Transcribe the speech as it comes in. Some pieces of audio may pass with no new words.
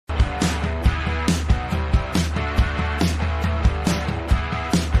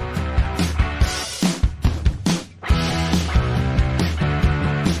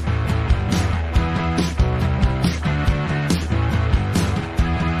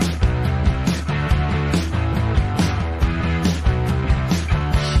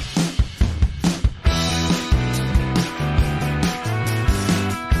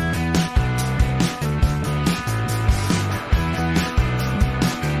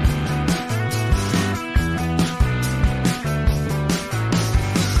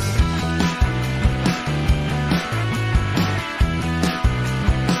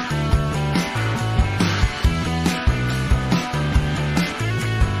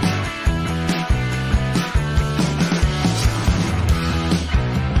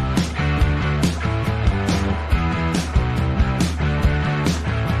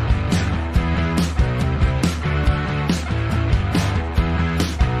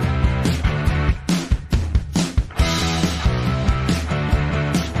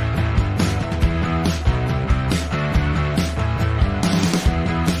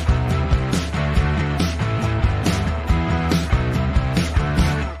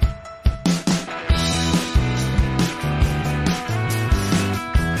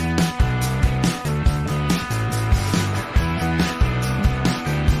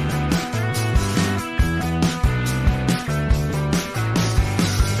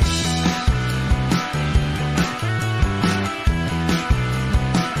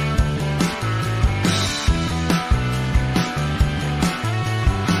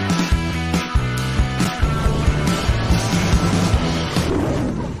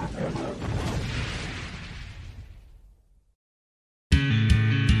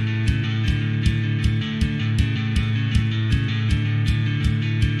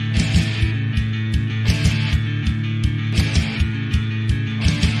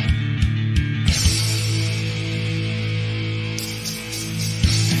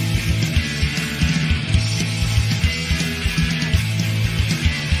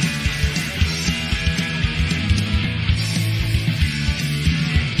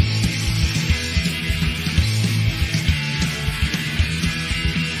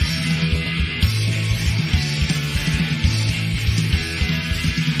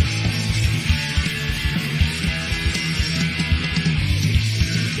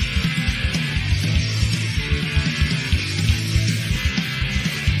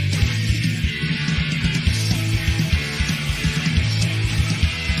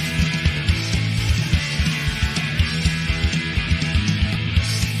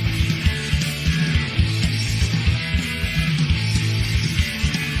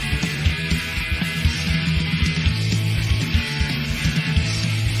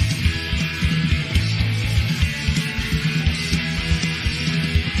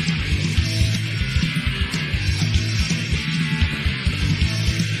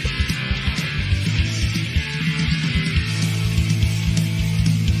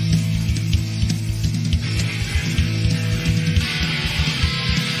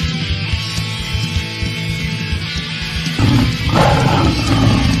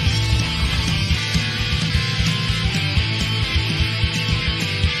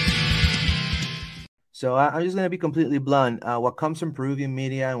So I'm just going to be completely blunt. What comes from Peruvian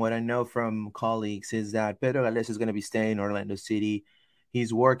media and what I know from colleagues is that Pedro Gallese is going to be staying in Orlando City.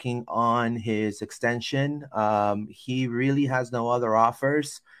 He's working on his extension. He really has no other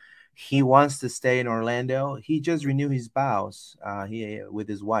offers. He wants to stay in Orlando. He just renewed his vows. He with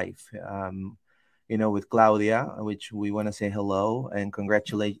his wife. With Claudia, which we want to say hello and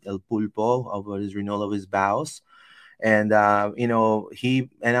congratulate El Pulpo over his renewal of his vows. And I'm going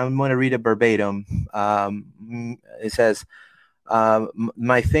to read it verbatim. It says,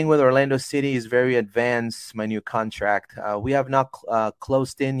 my thing with Orlando City is very advanced, my new contract. We have not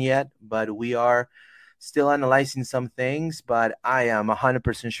closed in yet, but we are still analyzing some things, but I am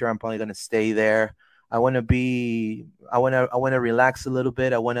 100% sure I'm probably going to stay there. I want to relax a little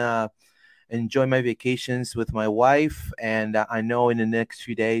bit. I want to enjoy my vacations with my wife. And I know in the next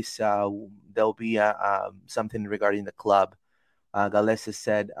few days, there'll be something regarding the club. Gallese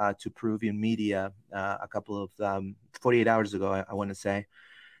said to Peruvian media a couple of 48 hours ago, I want to say.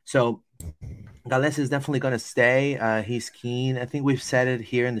 So Gallese is definitely going to stay. He's keen. I think we've said it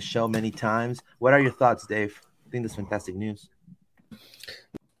here in the show many times. What are your thoughts, Dave? I think that's fantastic news.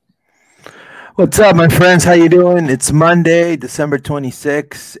 What's up, my friends? How you doing? It's Monday, December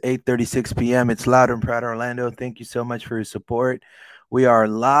 26th, 8:36 p.m. It's Loud and Proud Orlando. Thank you so much for your support. We are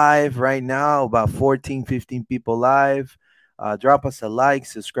live right now, about 14, 15 people live. Drop us a like,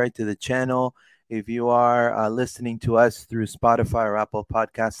 subscribe to the channel. If you are listening to us through Spotify or Apple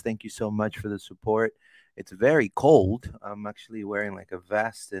Podcasts, thank you so much for the support. It's very cold. I'm actually wearing like a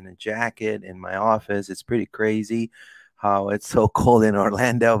vest and a jacket in my office. It's pretty crazy how it's so cold in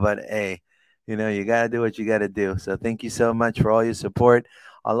Orlando, but hey, you got to do what you got to do. So thank you so much for all your support.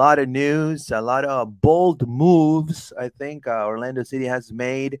 A lot of news, a lot of bold moves I think Orlando City has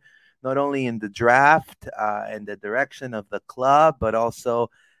made, not only in the draft and the direction of the club, but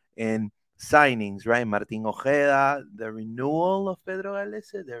also in signings, right? Martin Ojeda, the renewal of Pedro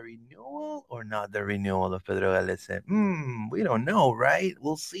Gallese, the renewal or not the renewal of Pedro Gallese? We don't know, right?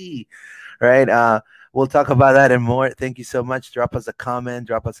 We'll see, right? We'll talk about that and more. Thank you so much. Drop us a comment,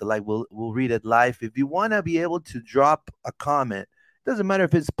 drop us a like. We'll read it live. If you want to be able to drop a comment, it doesn't matter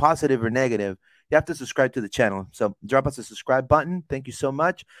if it's positive or negative. You have to subscribe to the channel. So drop us a subscribe button. Thank you so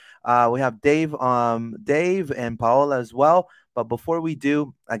much. We have Dave and Paola as well. But before we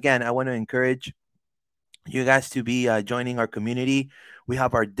do, again, I want to encourage you guys to be joining our community. We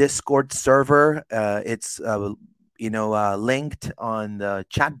have our Discord server. It's linked on the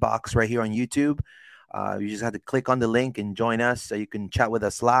chat box right here on YouTube. You just have to click on the link and join us so you can chat with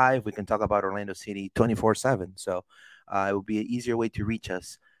us live. We can talk about Orlando City 24/7. So it will be an easier way to reach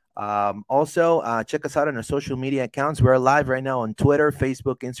us. Also, check us out on our social media accounts. We're live right now on Twitter,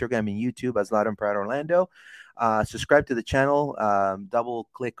 Facebook, Instagram, and YouTube as Loud and Proud Orlando. Subscribe to the channel. Double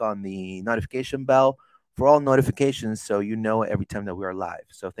click on the notification bell for all notifications so you know every time that we are live.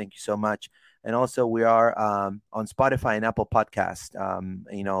 So thank you so much. And also we are on Spotify and Apple Podcast.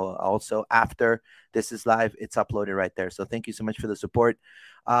 Also after this is live, it's uploaded right there. So thank you so much for the support.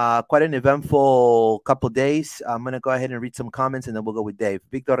 Quite an eventful couple days. I'm going to go ahead and read some comments and then we'll go with Dave.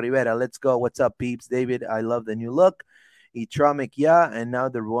 Victor Rivera, let's go. What's up, peeps? David, I love the new look. Itramic, yeah. And now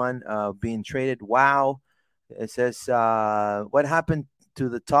the one being traded. Wow. It says, what happened to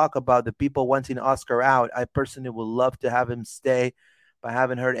the talk about the people wanting Oscar out? I personally would love to have him stay, but I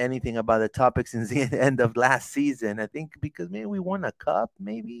haven't heard anything about the topic since the end of last season. I think because maybe we won a cup,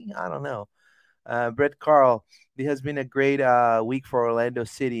 maybe. I don't know. Brett Carl, it has been a great week for Orlando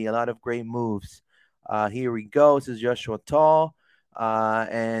City. A lot of great moves. Here we go. This is Joshua Tall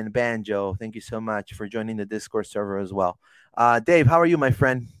and Banjo. Thank you so much for joining the Discord server as well. Dave, how are you, my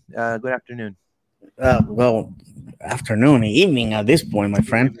friend? Good afternoon. Well, afternoon, evening at this point, my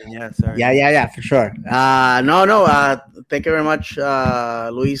friend. Yeah, sorry. Yeah, for sure. No. Thank you very much,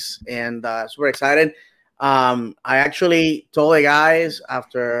 Luis, and super excited. I actually told the guys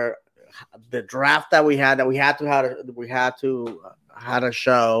after the draft that we had to had a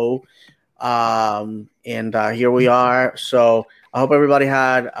show, and here we are. So I hope everybody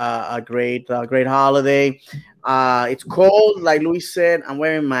had a great holiday. It's cold, like Luis said. I'm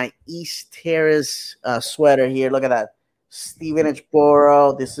wearing my East Terrace sweater here. Look at that, Stevenage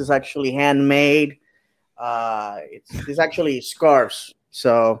Borough. This is actually handmade. It's actually scarves.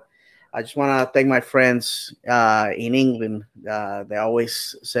 So I just want to thank my friends in England. They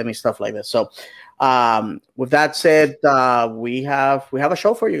always send me stuff like this. So with that said, we have a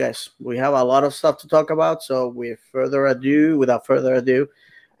show for you guys. We have a lot of stuff to talk about. So without further ado,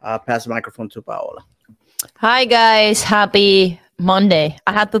 pass the microphone to Paola. Hi guys, happy Monday.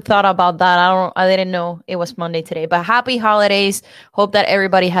 I had to thought about that. I didn't know it was Monday today. But happy holidays. Hope that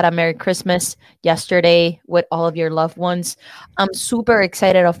everybody had a Merry Christmas yesterday with all of your loved ones. I'm super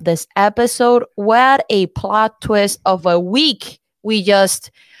excited of this episode. What a plot twist of a week we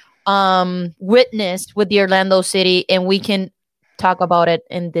just witnessed with the Orlando City, and we can talk about it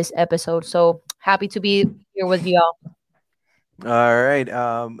in this episode. So happy to be here with you all. All right.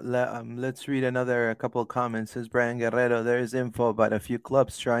 Let's read another couple of comments. Says Brian Guerrero, there is info about a few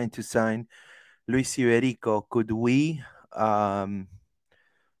clubs trying to sign Luis Iberico. Could we? Um,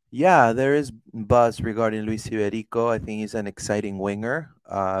 yeah, there is buzz regarding Luis Iberico. I think he's an exciting winger.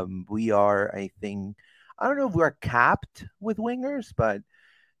 We are, I think, I don't know if we're capped with wingers, but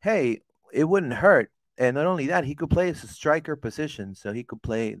hey, it wouldn't hurt. And not only that, he could play as a striker position. So he could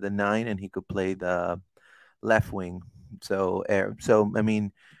play the nine and he could play the left wing. So I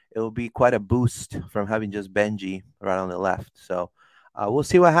mean, it will be quite a boost from having just Benji right on the left. So we'll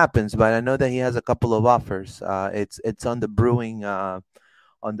see what happens. But I know that he has a couple of offers. It's on the brewing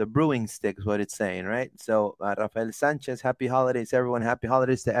stick is what it's saying, right? So Rafael Sanchez, happy holidays, everyone. Happy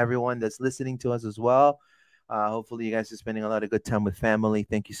holidays to everyone that's listening to us as well. Hopefully, you guys are spending a lot of good time with family.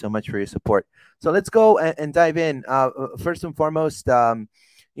 Thank you so much for your support. So let's go and dive in. First and foremost,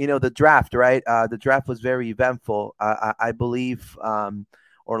 the draft, right? The draft was very eventful. I believe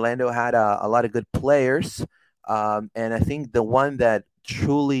Orlando had a lot of good players. And I think the one that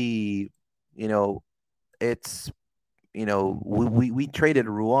truly, you know, it's, we traded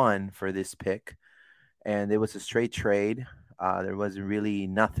Ruan for this pick, and it was a straight trade. There wasn't really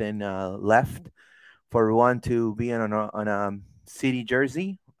nothing left for Ruan to be on a city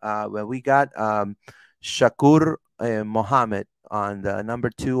jersey. When we got Shakur Mohammed on the number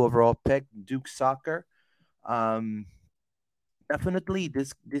 2 overall pick, Duke Soccer. Um, Definitely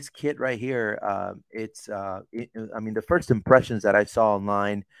this kid right here. I mean, the first impressions that I saw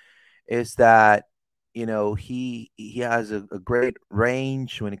online is that he has a great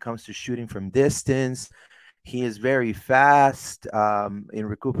range when it comes to shooting from distance. He is very fast in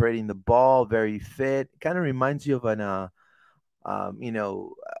recuperating the ball, very fit. Kind of reminds you of an um, you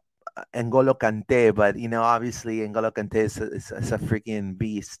know N'Golo Kante, but obviously N'Golo Kante is a freaking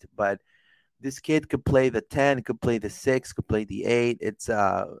beast. But this kid could play the 10, could play the 6, could play the 8. It's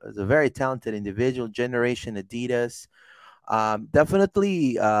a very talented individual. Generation Adidas.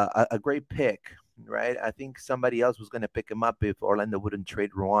 Definitely a great pick, right? I think somebody else was going to pick him up if Orlando wouldn't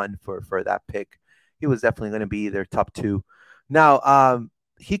trade Ruan for that pick. He was definitely going to be their top 2. Now,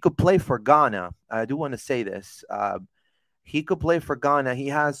 he could play for Ghana. I do want to say this. He could play for Ghana. He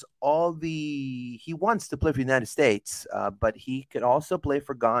wants to play for the United States, but he could also play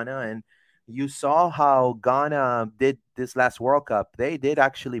for Ghana. And you saw how Ghana did this last World Cup. They did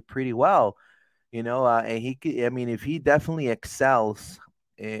actually pretty well, and he could, I mean, if he definitely excels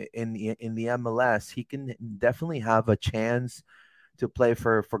in the MLS, he can definitely have a chance to play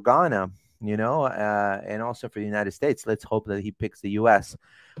for Ghana, and also for the United States. Let's hope that he picks the US.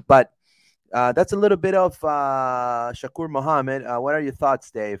 But that's a little bit of Shakur Mohammed. What are your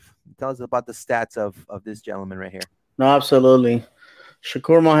thoughts, Dave? Tell us about the stats of this gentleman right here. No, absolutely.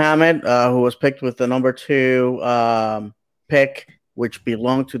 Shakur Mohammed, who was picked with the number 2 pick, which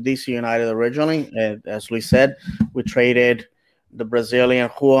belonged to DC United originally. And as we said, we traded the Brazilian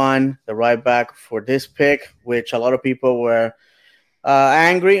Juan, the right back, for this pick, which a lot of people were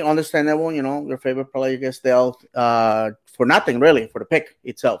angry, understandable. Your favorite player gets dealt for nothing, really, for the pick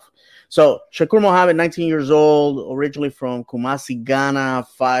itself. So Shakur Mohammed, 19 years old, originally from Kumasi, Ghana,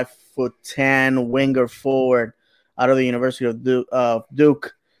 5'10", winger forward, out of the University of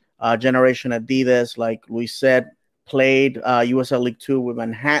Duke, generation Adidas, like we said, played USL League 2 with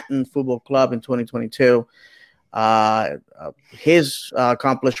Manhattan Football Club in 2022. His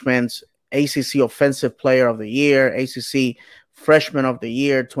accomplishments: ACC Offensive Player of the Year, ACC Freshman of the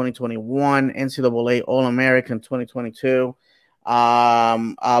Year 2021, NCAA All-American 2022.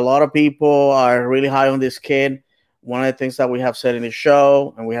 A lot of people are really high on this kid. One of the things that we have said in the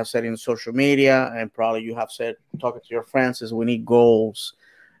show, and we have said in social media, and probably you have said talking to your friends, is we need goals.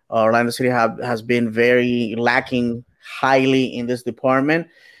 Orlando City has been very lacking highly in this department,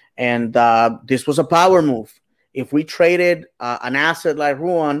 and this was a power move. If we traded an asset like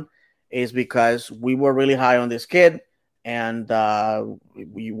Ruan, is because we were really high on this kid, and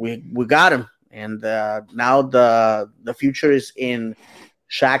we got him. And now the future is in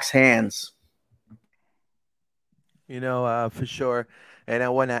Shaq's hands. For sure. And I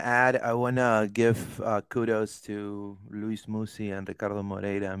want to give kudos to Luis Musi and Ricardo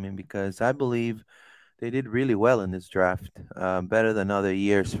Moreira. I mean, because I believe they did really well in this draft, better than other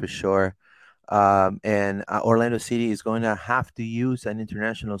years for sure. And Orlando City is going to have to use an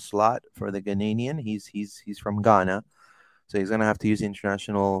international slot for the Ghanaian. He's from Ghana, so he's going to have to use the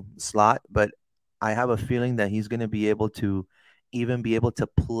international slot. But I have a feeling that he's going to be able to even be able to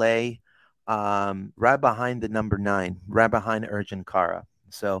play right behind the number 9, right behind Urgent Kara.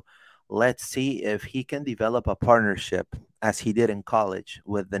 So let's see if he can develop a partnership as he did in college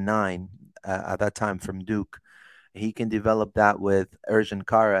with the 9 at that time from Duke. He can develop that with Urgent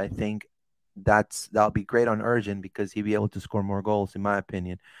Kara. I think that'll be great on Urgent because he'll be able to score more goals, in my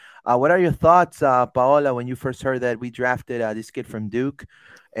opinion. What are your thoughts, Paola, when you first heard that we drafted this kid from Duke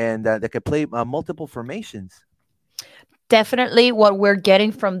and that could play multiple formations? Definitely what we're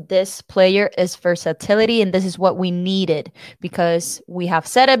getting from this player is versatility, and this is what we needed because we have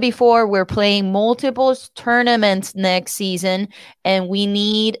said it before, we're playing multiple tournaments next season, and we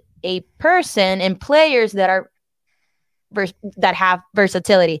need a person and players that are that have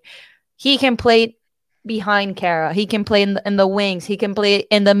versatility. He can play behind Kara. He can play in the wings. He can play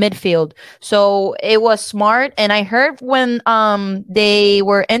in the midfield. So it was smart. And I heard when they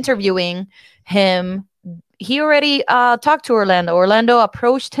were interviewing him, he already talked to Orlando. Orlando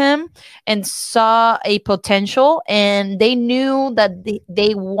approached him and saw a potential, and they knew that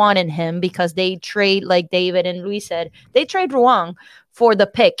they wanted him because they trade, like David and Luis said, they trade Ruang for the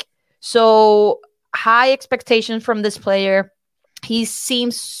pick. So high expectations from this player. He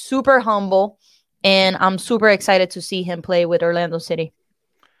seems super humble, and I'm super excited to see him play with Orlando City.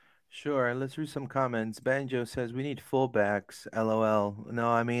 Sure. Let's read some comments. Banjo says we need fullbacks. LOL. No,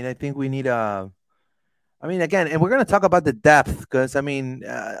 I mean I think we need a. I mean, again, and we're going to talk about the depth because, I mean,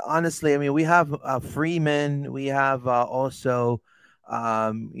 honestly, I mean, we have Freeman, we have also,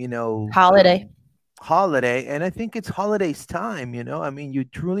 you know, Holiday. Holiday, and I think it's Holiday's time. I mean, you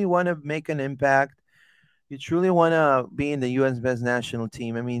truly want to make an impact. You truly want to be in the U.S. best national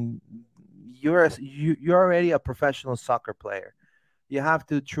team. I mean, you're already a professional soccer player. You have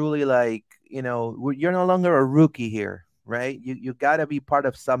to truly like, you're no longer a rookie here, right? You got to be part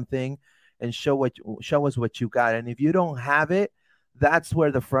of something and show us what you got. And if you don't have it, that's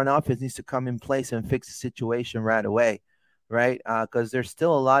where the front office needs to come in place and fix the situation right away, right? Because there's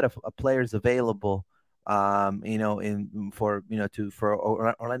still a lot of players available, in for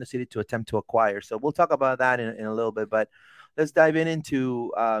Orlando City to attempt to acquire. So we'll talk about that in a little bit, but let's dive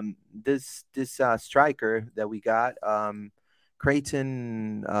into this striker that we got.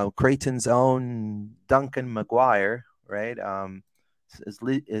 Creighton's own Duncan McGuire, right? Is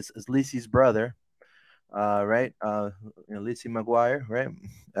Lisi's brother, right? Lisi McGuire, right?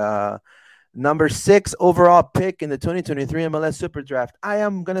 Number 6 overall pick in the 2023 MLS Super Draft. I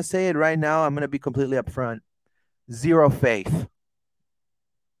am gonna say it right now. I'm gonna be completely upfront. Zero faith.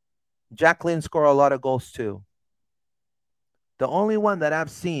 Jacqueline scored a lot of goals too. The only one that I've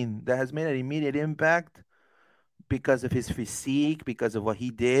seen that has made an immediate impact because of his physique, because of what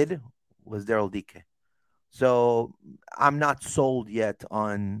he did, was Daryl Dike. So I'm not sold yet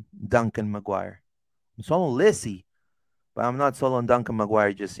on Duncan McGuire. I'm sold on Lissy, but I'm not sold on Duncan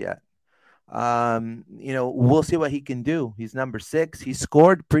McGuire just yet. We'll see what he can do. He's number 6. He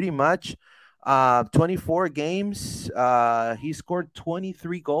scored pretty much 24 games. He scored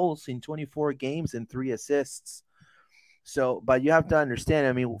 23 goals in 24 games and 3 assists. So, but you have to understand,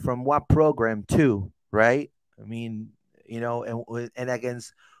 I mean, from what program too, right? I mean, and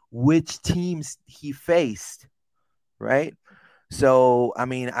against which teams he faced, right? So, I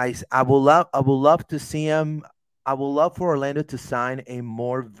mean, I will love to see him. I would love for Orlando to sign a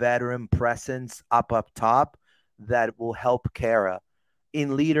more veteran presence up top that will help Kara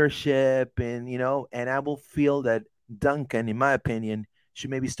in leadership, and I will feel that Duncan, in my opinion, should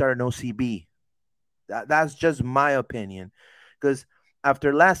maybe start an OCB. That's just my opinion, because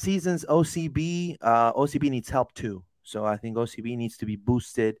after last season's OCB, OCB needs help too. So I think OCB needs to be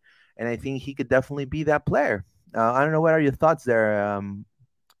boosted, and I think he could definitely be that player. I don't know. What are your thoughts there,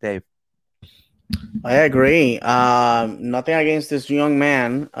 Dave? I agree. Nothing against this young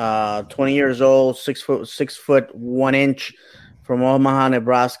man. 20 years old, 6'1" from Omaha,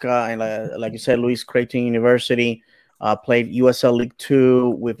 Nebraska, and like you said, Louis Creighton University. Played USL League 2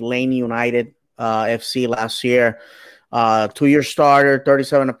 with Lane United FC last year. 2-year starter,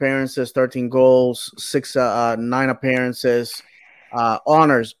 37 appearances, 13 goals, 9 appearances.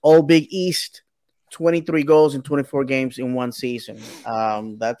 Honors All Big East. 23 goals in 24 games in one season.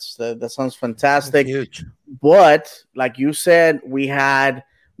 That sounds fantastic. That's huge. But like you said, we had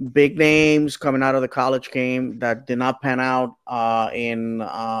big names coming out of the college game that did not pan out in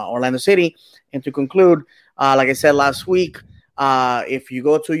Orlando City. And to conclude, like I said last week, if you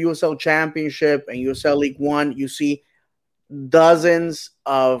go to USL Championship and USL League 1, you see dozens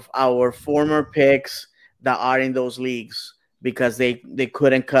of our former picks that are in those leagues because they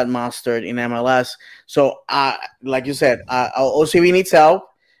couldn't cut mustard in MLS. So, like you said, OCB needs help.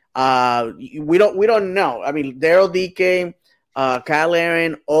 We don't know. I mean, Daryl DK, Kyle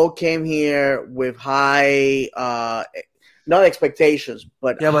Aaron all came here with high not expectations,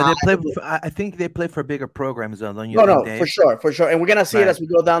 but Yeah, but high. they play. I think they play for bigger programs, though, don't you No, think, no, Dave? for sure, and we're gonna see it Right. as we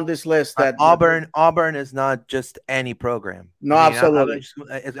go down this list. That Auburn is not just any program. no, absolutely.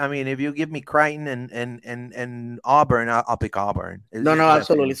 I mean, if you give me Crichton and Auburn, I'll pick Auburn. It's No, just no, my opinion.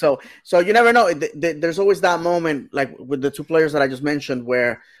 absolutely. So you never know. There's always that moment, like with the two players that I just mentioned,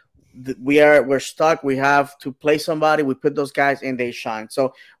 where we're stuck. We have to play somebody. We put those guys and they shine.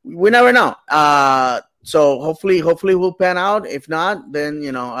 So we never know. So hopefully we'll pan out. If not, then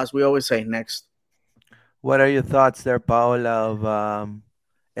as we always say, next. What are your thoughts there, Paola, of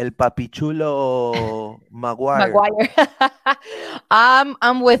El Papichulo Maguire? Maguire.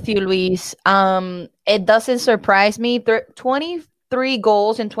 I'm with you, Luis. It doesn't surprise me. 23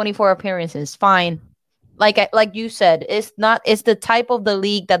 goals in 24 appearances. Fine. Like you said, it's the type of the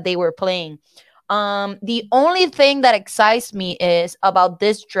league that they were playing. The only thing that excites me is about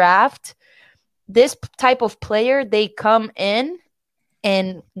this draft. This type of player, they come in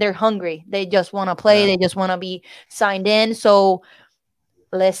and they're hungry. They just want to play. Yeah. They just want to be signed in. So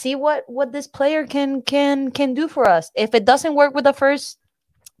let's see what this player can do for us. If it doesn't work with the first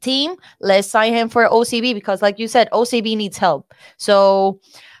team, let's sign him for OCB because, like you said, OCB needs help. So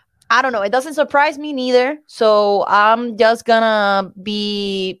I don't know. It doesn't surprise me neither. So I'm just gonna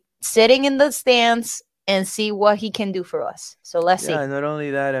be sitting in the stands and see what he can do for us. So let's see. Yeah, not only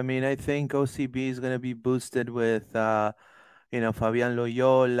that, I mean, I think OCB is going to be boosted with, Fabian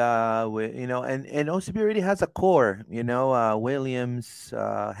Loyola, with, and OCB already has a core, Williams,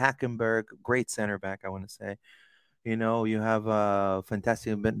 Hackenberg, great center back, I want to say. You have a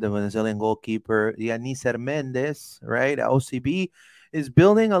fantastic the Venezuelan goalkeeper, Yanis Mendes, right? OCB is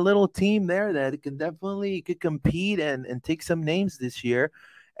building a little team there that could compete and take some names this year.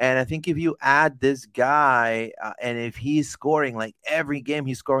 And I think if you add this guy, and if he's scoring like every game,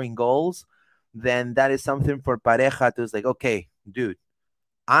 he's scoring goals, then that is something for Pareja to, like, okay, dude,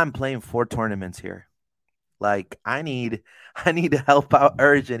 I'm playing 4 tournaments here. Like, I need to help out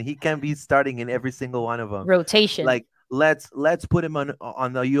urgent. He can be starting in every single one of them. Rotation. Like, let's put him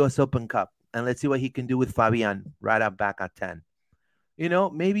on the U.S. Open Cup and let's see what he can do with Fabian right up back at 10.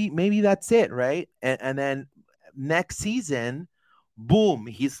 Maybe that's it, right? And then next season, boom,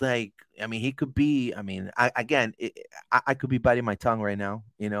 he's like, I mean, he could be, I mean, I could be biting my tongue right now.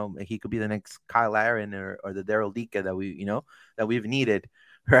 He could be the next Kyle Aaron or the Daryl Dika that we've needed,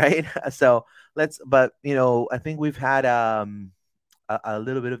 right? So but I think we've had a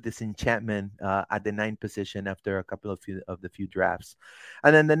little bit of disenchantment at the 9th position after a couple of the few drafts.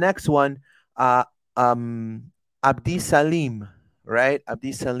 And then the next one, Abdi Salim, right?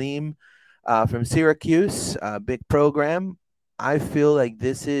 Abdi Salim from Syracuse, big program. I feel like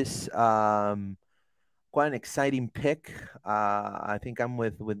this is quite an exciting pick. I think I'm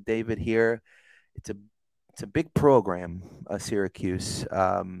with David here. It's a big program, Syracuse.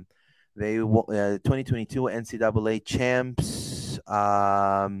 They 2022 NCAA champs.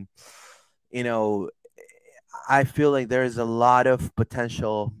 I feel like there is a lot of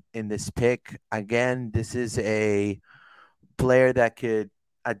potential in this pick. Again, this is a player that could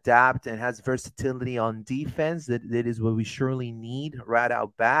adapt and has versatility on defense. That is what we surely need right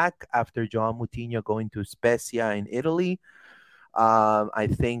out back after John Moutinho going to Spezia in Italy. I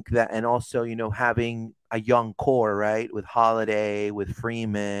think that, and also, having a young core, right, with Holiday, with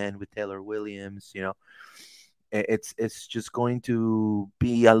Freeman, with Taylor Williams, it's just going to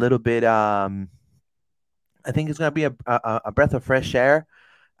be a little bit. I think it's going to be a breath of fresh air.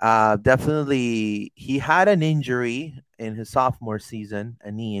 Definitely, he had an injury in his sophomore season,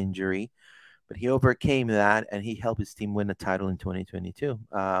 a knee injury, but he overcame that and he helped his team win the title in 2022.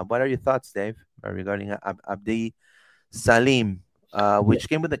 What are your thoughts, Dave, regarding Abdi Salim, which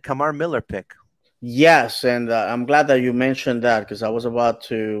came with the Kamar Miller pick? Yes, and I'm glad that you mentioned that because I was about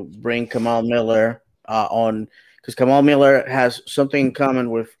to bring Kamal Miller on because Kamal Miller has something in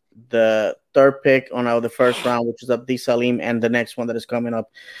common with the third pick on the first round, which is Abdi Salim, and the next one that is coming up.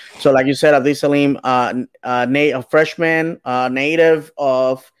 So, like you said, Abdi Salim, a freshman, native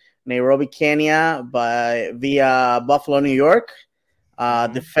of Nairobi, Kenya, via Buffalo, New York,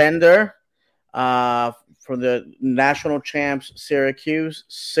 defender from the national champs Syracuse,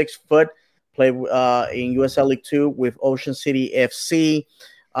 6 foot, played in USL League 2 with Ocean City FC,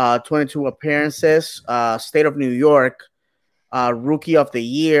 22 appearances, state of New York. Rookie of the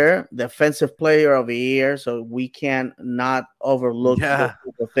Year, Defensive Player of the Year. So we can not overlook those Yeah,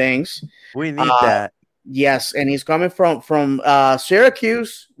 type of things. we need Uh, that. yes, and he's coming from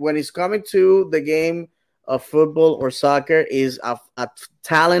Syracuse. When he's coming to the game of football or soccer, is a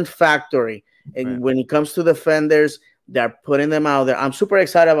talent factory. And Right. when it comes to defenders, they're putting them out there. I'm super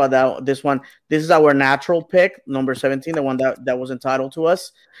excited about that. This one, this is our natural pick, number 17, the one that was entitled to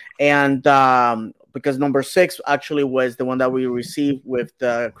us, and because number 6 actually was the one that we received with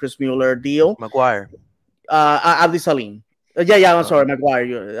the Chris Mueller deal. Maguire. Abdi Salim. Yeah, I'm sorry, Uh,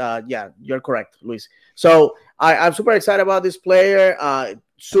 Maguire. Yeah, you're correct, Luis. So I'm super excited about this player.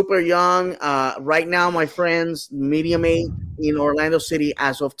 Super young. Right now, my friends, medium age in Orlando City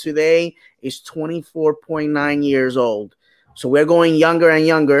as of today is 24.9 years old. So we're going younger and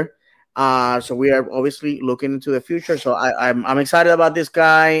younger. So we are obviously looking into the future. So I'm excited about this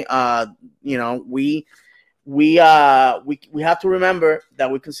guy. You know, we have to remember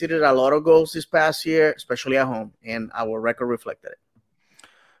that we considered a lot of goals this past year, especially at home, and our record reflected it.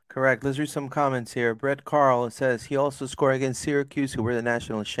 Correct. Let's read some comments here. Brett Carl says he also scored against Syracuse, who were the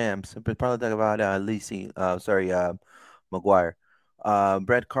national champs. But probably talk about Lisi. Sorry, Maguire.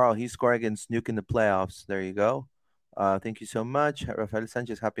 Brett Carl, he scored against Nuke in the playoffs. There you go. Thank you so much, Rafael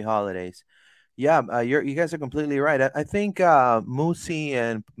Sanchez. Happy holidays. Yeah, you guys are completely right. I think Musi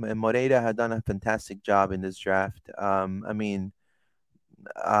and Moreira had done a fantastic job in this draft. I mean,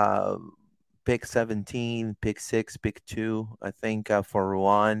 uh, pick 17, pick 6, pick 2, I think, for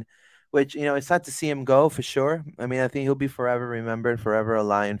Ruan, which, it's sad to see him go for sure. I mean, I think he'll be forever remembered, forever a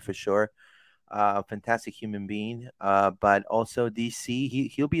Lion for sure. Fantastic human being. But also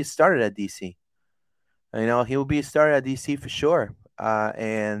DC, he'll be a starter at DC. He'll be a starter at DC for sure.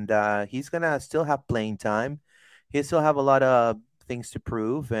 And he's going to still have playing time. He'll still have a lot of things to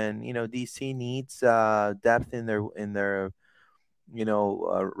prove. And, DC needs depth in their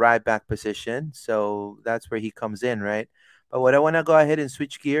right back position. So that's where he comes in, right? But what I want to go ahead and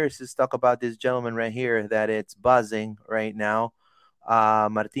switch gears is talk about this gentleman right here that it's buzzing right now,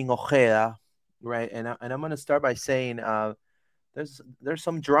 Martin Ojeda, right? And I'm going to start by saying there's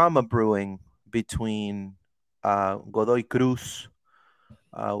some drama brewing between Godoy Cruz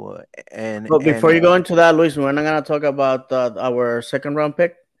and But before and you go into that, Luis, we're not gonna talk about our second round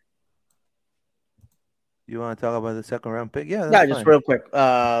pick. you want to talk about the second round pick? Yeah, that's Yeah, just fine. real quick.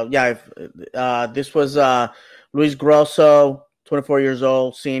 Yeah, if, this was Luis Grosso, 24 years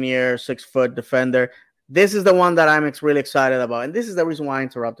old, senior, 6 foot defender. This is the one that I'm really excited about, and this is the reason why I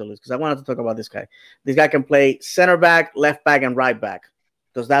interrupted Luis, because I wanted to talk about this guy. This guy can play center back, left back, and right back.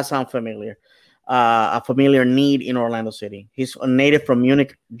 Does that sound familiar? A familiar need in Orlando City. He's a native from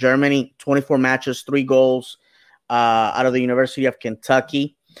Munich, Germany. 24 matches, 3 goals, out of the University of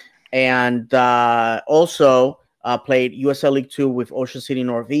Kentucky, and also played USL League Two with Ocean City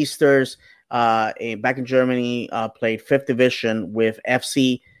Northeasters. Back in Germany, played fifth division with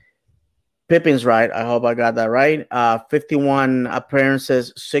FC Pippin's, right. I hope I got that right. 51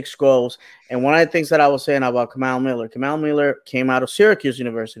 appearances, 6 goals. And one of the things that I was saying about Kamal Miller came out of Syracuse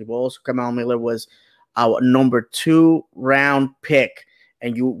University, but also Kamal Miller was our number 2 round pick.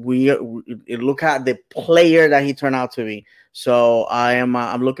 And we look at the player that he turned out to be. So I'm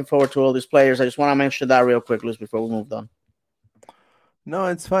looking forward to all these players. I just want to mention that real quick, Luis, before we move on. No,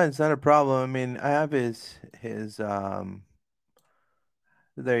 it's fine. It's not a problem. I mean, I have his.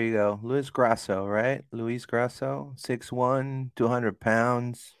 There you go. Luis Grasso, right? Luis Grasso, 6'1", 200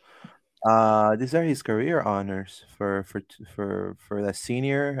 pounds. These are his career honors for the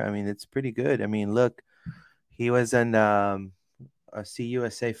senior. I mean, it's pretty good. I mean, look, he was in a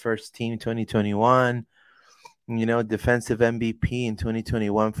CUSA first team 2021. Defensive MVP in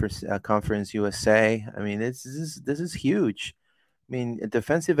 2021 for Conference USA. I mean, this is huge. I mean, a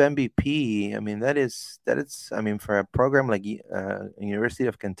defensive MVP. I mean, that is. I mean, for a program like University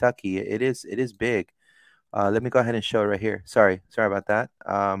of Kentucky, it is big. Let me go ahead and show it right here. Sorry about that.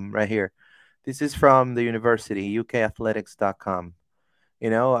 Right here. This is from the university, ukathletics.com. You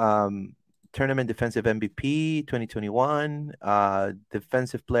know, tournament defensive MVP 2021,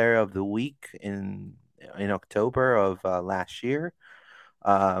 defensive player of the week in October of last year.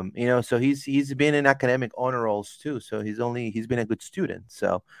 So he's been in academic honor rolls too. So he's been a good student.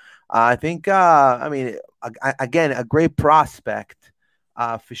 So I think I mean again a great prospect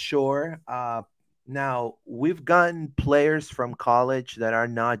for sure. Now we've gotten players from college that are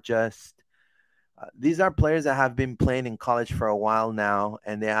not just these are players that have been playing in college for a while now,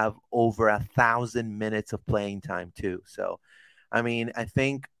 and they have over 1,000 minutes of playing time too. So I mean I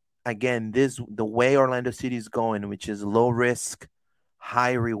think again this the way Orlando City is going, which is low risk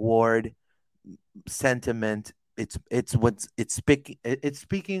high reward sentiment it's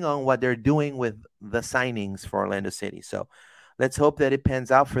speaking on what they're doing with the signings for Orlando City. So let's hope that it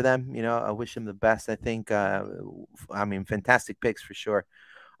pans out for them. I wish them the best. I think I mean, fantastic picks for sure.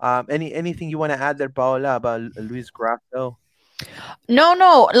 Anything you want to add there, Paola, about Luis Grasso? No,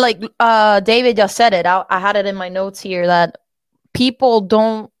 no, like David just said it. I had it in my notes here that people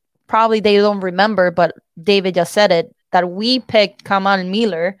don't probably they don't remember, but David just said it that we picked Kamal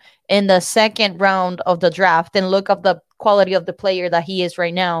Miller in the second round of the draft and look up the quality of the player that he is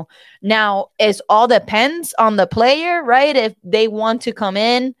right now. Now, it all depends on the player, right? If they want to come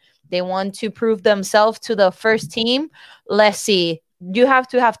in, they want to prove themselves to the first team. Let's see. You have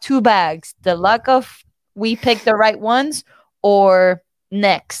to have two bags. The luck of we pick the right ones or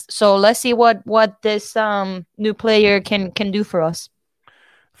next. So let's see what this new player can do for us.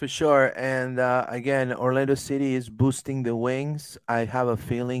 For sure. And again, Orlando City is boosting the wings. I have a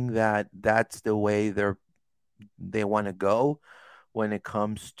feeling that that's the way they want to go when it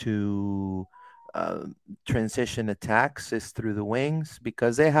comes to uh, transition attacks is through the wings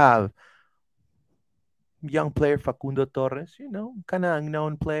because they have young player Facundo Torres, kind of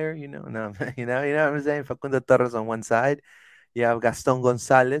unknown player, no, you know what I'm saying? Facundo Torres on one side. You have Gaston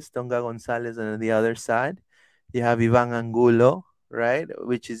Gonzalez, Tonga Gonzalez on the other side. You have Ivan Angulo, right?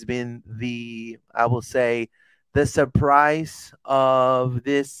 Which has been I will say, the surprise of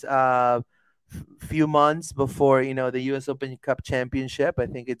this few months before, the U.S. Open Cup Championship. I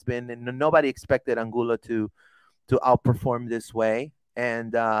think it's been, nobody expected Angulo to outperform this way.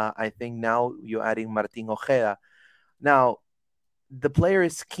 And I think now you're adding Martin Ojeda. Now, the player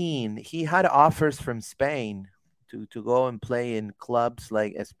is keen. He had offers from Spain to go and play in clubs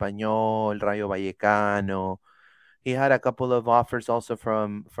like Español, Rayo Vallecano. He had a couple of offers also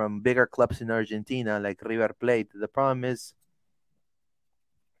from bigger clubs in Argentina like River Plate. The problem is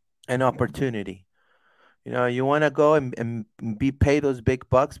an opportunity. You want to go and be paid those big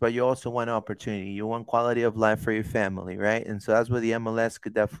bucks, but you also want opportunity. You want quality of life for your family, right? And so that's what the MLS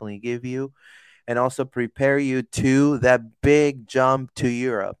could definitely give you and also prepare you to that big jump to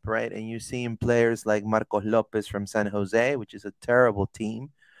Europe, right? And you're seeing players like Marcos Lopez from San Jose, which is a terrible team,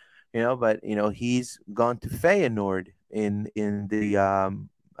 but he's gone to Feyenoord in the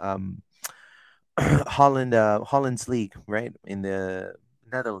Holland's league, right? In the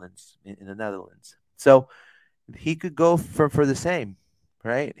Netherlands, in the Netherlands. So he could go for the same,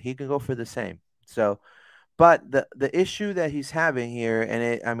 right? He could go for the same. So, but the issue that he's having here,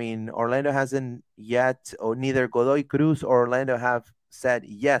 and I mean, Orlando hasn't yet, or neither Godoy Cruz or Orlando have said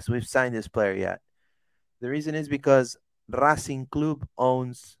yes, we've signed this player yet. The reason is because Racing Club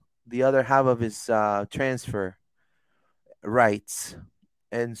owns the other half of his transfer rights,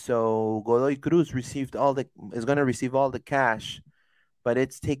 and so Godoy Cruz is going to receive all the cash, but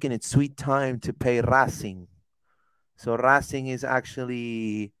it's taking its sweet time to pay Racing. So Racing is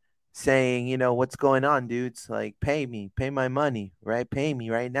actually saying, what's going on, dudes? Like, pay me, pay my money, right? Pay me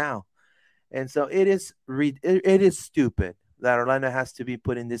right now. And so it is stupid that Orlando has to be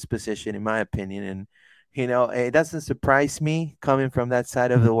put in this position, in my opinion. And it doesn't surprise me coming from that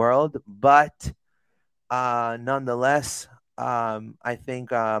side of the world, but nonetheless, I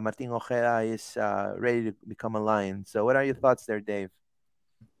think Martin Ojeda is ready to become a Lion. So, what are your thoughts there, Dave?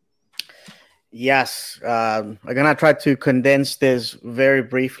 Yes, I'm gonna try to condense this very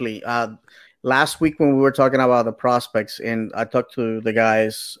briefly. Last week when we were talking about the prospects, and I talked to the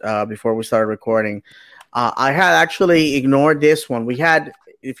guys before we started recording, I had actually ignored this one.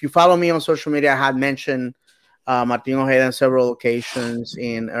 If you follow me on social media, I had mentioned Martin Ojeda on several occasions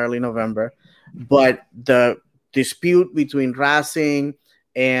in early November, but the dispute between Racing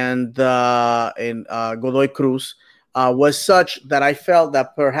and Godoy Cruz was such that I felt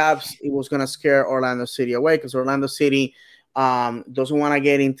that perhaps it was going to scare Orlando City away because Orlando City doesn't want to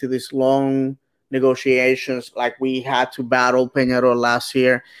get into these long negotiations like we had to battle Peñarol last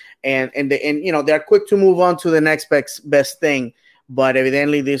year. And they're quick to move on to the next best thing. But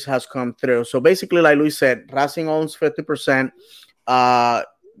evidently this has come through. So basically, like Luis said, Racing owns 50%.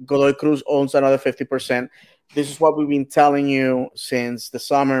 Godoy Cruz owns another 50%. This is what we've been telling you since the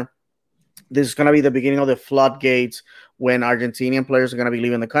summer. This is going to be the beginning of the floodgates when Argentinian players are going to be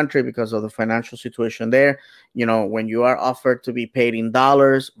leaving the country because of the financial situation there. When you are offered to be paid in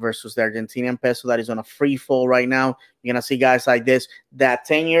dollars versus the Argentinian peso that is on a free fall right now, you're going to see guys like this that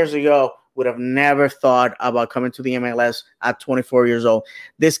 10 years ago would have never thought about coming to the MLS at 24 years old.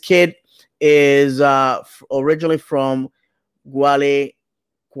 This kid is originally from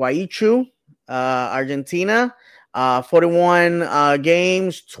Gualeguaychú, Argentina. 41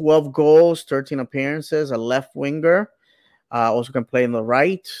 games, 12 goals, 13 appearances, a left winger. Also can play in the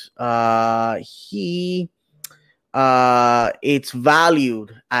right. He It's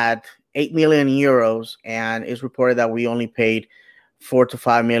valued at 8 million euros, and it's reported that we only paid $4 to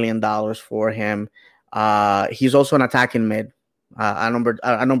 $5 million for him. He's also an attacking mid, a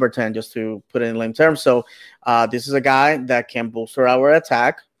number 10, just to put it in lame terms. So this is a guy that can bolster our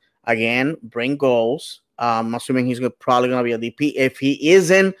attack again, bring goals. I'm assuming he's probably going to be a DP. If he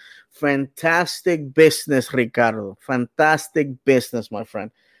isn't, fantastic business, Ricardo. Fantastic business, my friend.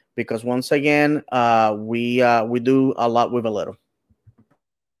 Because once again, we do a lot with a little.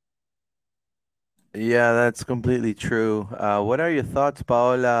 Yeah, that's completely true. What are your thoughts,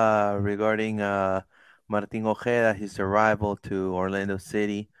 Paola, regarding Martin Ojeda, his arrival to Orlando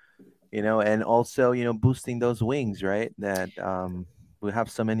City? And also, boosting those wings, right? That we have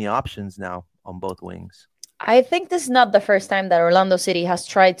so many options now on both wings. I think this is not the first time that Orlando City has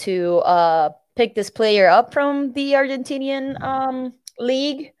tried to pick this player up from the Argentinian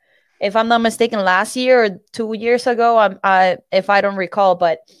league. If I'm not mistaken, last year or 2 years ago, if I don't recall.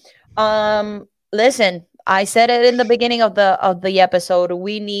 But listen, I said it in the beginning of the episode.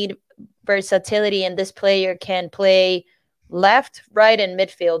 We need versatility, and this player can play left, right, and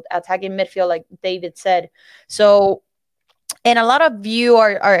midfield, attacking midfield, like David said. So, and a lot of you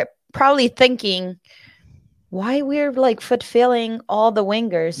are probably thinking why we're like fulfilling all the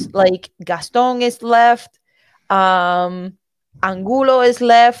wingers. Like Gaston is left, Angulo is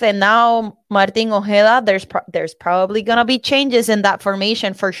left, and now Martin Ojeda. There's probably gonna be changes in that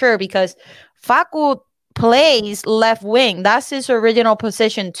formation for sure because Facu plays left wing. That's his original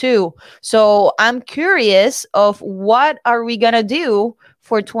position too. So I'm curious of what are we gonna do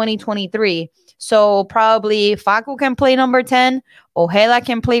for 2023. So probably Facu can play number 10, Ojeda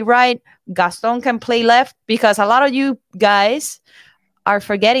can play right, Gaston can play left, because a lot of you guys are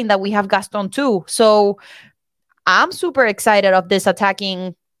forgetting that we have Gaston too. So I'm super excited of this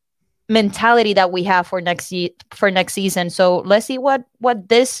attacking mentality that we have for next season. So let's see what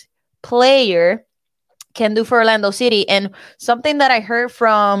this player can do for Orlando City. And something that I heard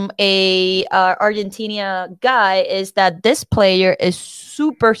from a Argentina guy is that this player is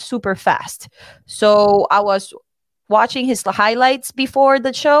super, super fast. So I was watching his highlights before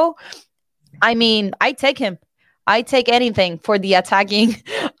the show. I mean, I take him. I take anything for the attacking,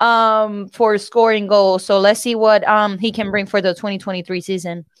 for scoring goals. So let's see what he can bring for the 2023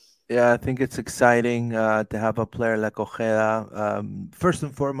 season. Yeah, I think it's exciting to have a player like Ojeda. First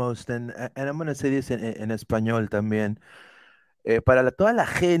and foremost, and I'm going to say this en español también. Para toda la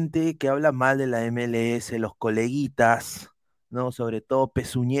gente que habla mal de la MLS, los coleguitas, ¿no? Sobre todo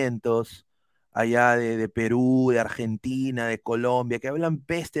pezuñentos, allá de Perú, de Argentina, de Colombia, que hablan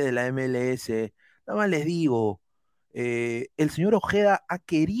peste de la MLS, nada más les digo, el señor Ojeda ha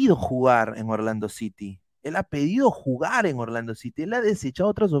querido jugar en Orlando City. Él ha pedido jugar en Orlando City. Él ha desechado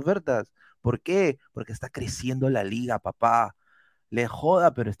otras ofertas. ¿Por qué? Porque está creciendo la liga, papá. Le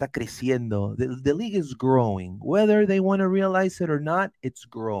joda, pero está creciendo. The league is growing. Whether they want to realize it or not, it's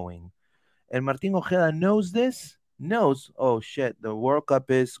growing. And Martin Ojeda knows this, knows, oh shit, the World Cup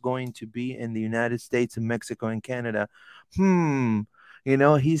is going to be in the United States and Mexico and Canada.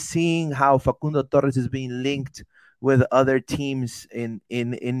 He's seeing how Facundo Torres is being linked with other teams in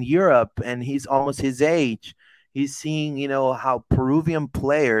Europe, and he's almost his age. He's seeing, how Peruvian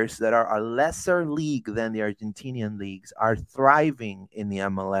players that are a lesser league than the Argentinian leagues are thriving in the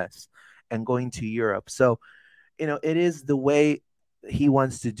MLS and going to Europe. So, it is the way he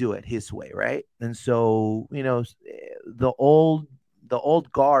wants to do it, his way, right? And so, the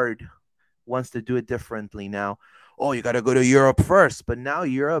old guard wants to do it differently now. Oh, you got to go to Europe first. But now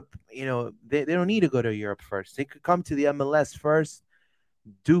Europe, they don't need to go to Europe first. They could come to the MLS first,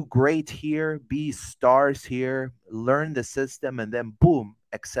 do great here, be stars here, learn the system, and then boom,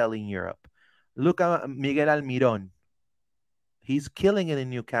 excel in Europe. Look at Miguel Almiron. He's killing it in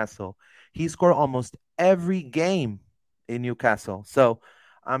Newcastle. He scored almost every game in Newcastle. So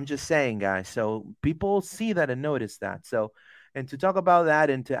I'm just saying, guys. So people see that and notice that. So, and to talk about that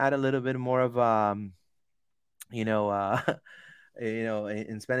and to add a little bit more of you know, uh,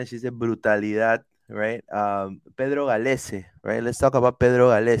 in Spanish is a brutalidad, right? Pedro Gallese, right? Let's talk about Pedro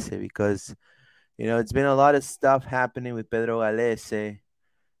Gallese because, it's been a lot of stuff happening with Pedro Gallese.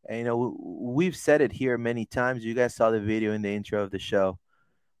 And, we've said it here many times. You guys saw the video in the intro of the show.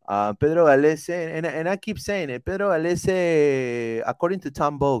 Pedro Gallese, and I keep saying it, Pedro Gallese, according to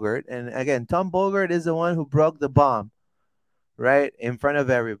Tom Bogert, and again, Tom Bogert is the one who broke the bomb, right, in front of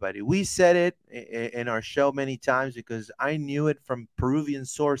everybody. We said it in our show many times because I knew it from Peruvian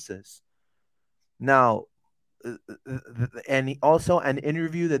sources. Now, and also an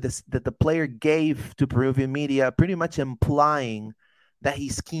interview that the player gave to Peruvian media, pretty much implying that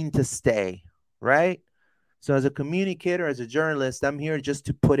he's keen to stay, right? So as a communicator, as a journalist, I'm here just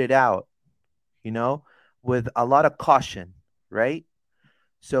to put it out, you know, with a lot of caution, right?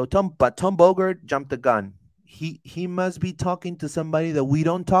 So Tom Bogert jumped the gun. He must be talking to somebody that we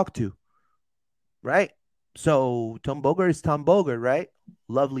don't talk to, right? So Tom Bogert is Tom Bogert, right?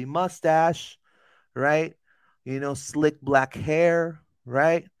 Lovely mustache, right? Slick black hair,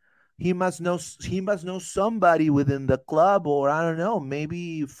 right? He must know somebody within the club, or I don't know,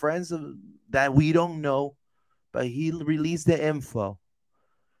 maybe friends that we don't know, but he released the info,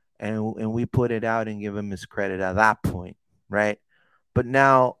 and we put it out and give him his credit at that point, right? But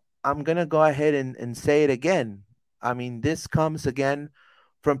now I'm gonna go ahead and say it again. I mean, this comes again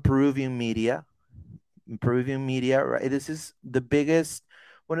from Peruvian media, right? This is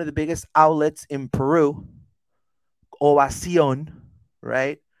one of the biggest outlets in Peru, Ovacion,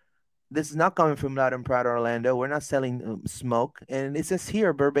 right? This is not coming from Loud and Proud Orlando. We're not selling smoke. And it says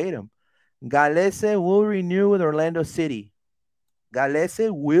here verbatim, Gallese will renew with Orlando City.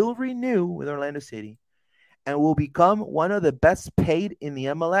 Gallese will renew with Orlando City and will become one of the best paid in the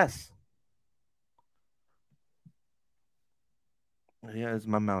MLS. Yeah, it's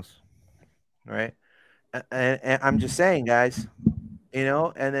my mouse, right? And I'm just saying, guys,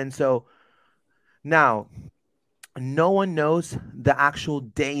 and then so now no one knows the actual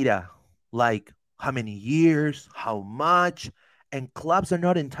data, like how many years, how much, and clubs are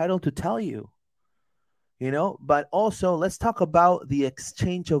not entitled to tell you, But also, let's talk about the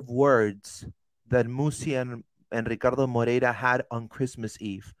exchange of words that Musi and Ricardo Moreira had on Christmas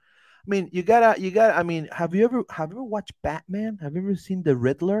Eve. I mean, you gotta. I mean, have you ever watched Batman? Have you ever seen the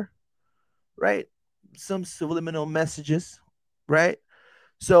Riddler? Right? Some subliminal messages, right?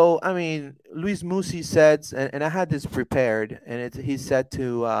 So, I mean, Luis Musi said, and I had this prepared, and he said they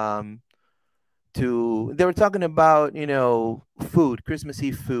were talking about food, Christmas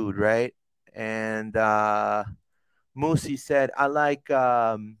Eve food, right? And Musi said, I like.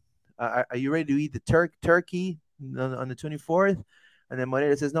 Are you ready to eat the turkey on the 24th? And then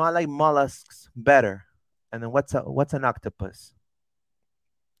Moreira says, no, I like mollusks better. And then what's an octopus?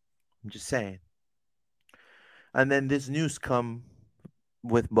 I'm just saying. And then this news come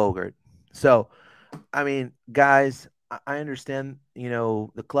with Bogart. So, I mean, guys, I understand.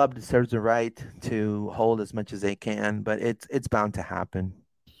 The club deserves the right to hold as much as they can, but it's bound to happen.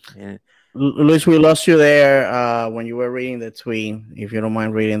 And Luis, we lost you there when you were reading the tweet. If you don't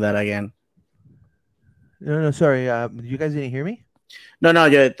mind reading that again. no, no, sorry. You guys didn't hear me? No, no,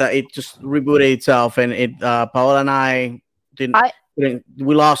 yeah, it just rebooted itself, and it. Paul and I didn't, I didn't.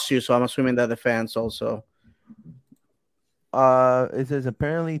 We lost you, so I'm assuming that the fans also. It says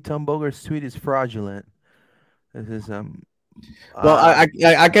apparently Tom Bogart's tweet is fraudulent. This is Well, uh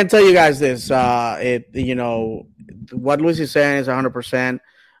I can tell you guys this. What Luis is saying is 100%.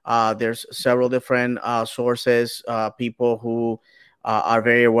 There's several different sources, people who are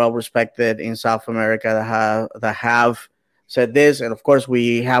very well respected in South America that have said this, and of course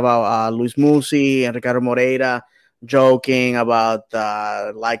we have Luis Musi and Ricardo Moreira joking about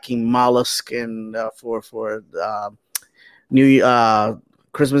liking mollusk and for New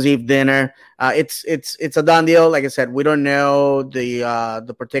Christmas Eve dinner. It's a done deal. Like I said, we don't know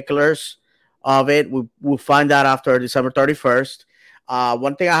the particulars of it. We'll find out after December 31st.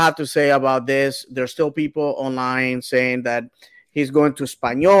 One thing I have to say about this: there's still people online saying that he's going to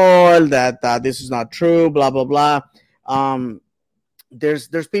Espanol, that this is not true, blah blah blah. Um, there's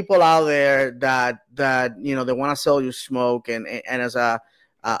people out there that they want to sell you smoke, and as a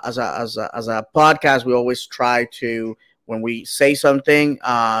podcast, we always try to, when we say something,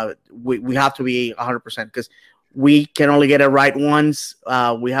 we have to be 100% because we can only get it right once.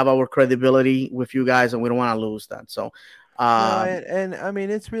 We have our credibility with you guys, and we don't want to lose that. So, no, uh, and I mean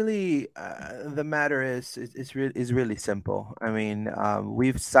it's really the matter is really simple. I mean,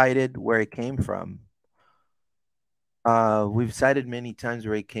 we've cited where it came from. We've cited many times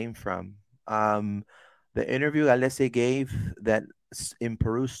where it came from. Um, the interview Gallese gave that in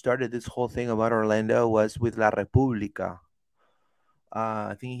Peru started this whole thing about Orlando was with La República.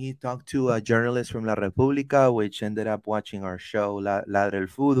 I think he talked to a journalist from La República, which ended up watching our show, Ladre el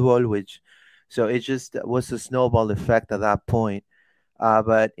Fútbol, which, so it just was a snowball effect at that point.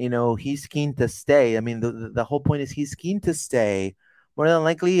 But, he's keen to stay. I mean, the whole point is he's keen to stay. More than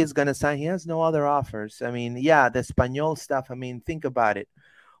likely, he's going to sign. He has no other offers. I mean, yeah, the Espanol stuff. I mean, think about it.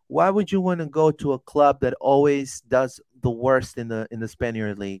 Why would you want to go to a club that always does the worst in the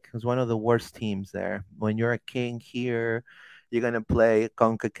Spaniard League? It's one of the worst teams there. When you're a king here, you're gonna play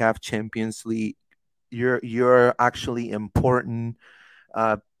CONCACAF Champions League. You're actually important.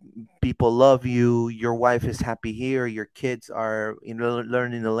 people love you, your wife is happy here, your kids are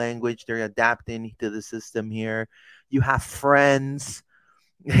learning the language, they're adapting to the system here, you have friends.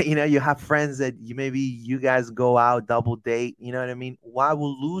 You have friends that maybe you guys go out double date, you know what I mean? Why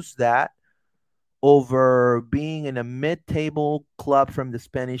will lose that over being in a mid-table club from the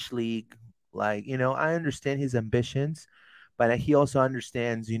Spanish league? Like, I understand his ambitions, but he also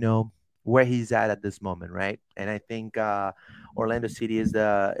understands, where he's at this moment, right? And I think Orlando City is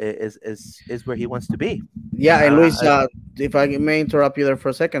where he wants to be. Yeah, and Luis, uh, if I may interrupt you there for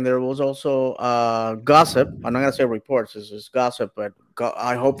a second, there was also gossip. I'm not gonna say reports; it's gossip, but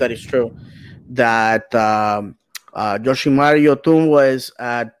I hope that is true. That Yoshimar Yotun was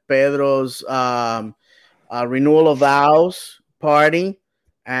at Pedro's renewal of vows party,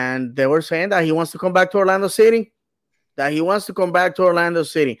 and they were saying that he wants to come back to Orlando City. That he wants to come back to Orlando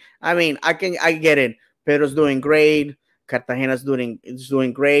City. I mean, I get it. Pedro's doing great. Cartagena's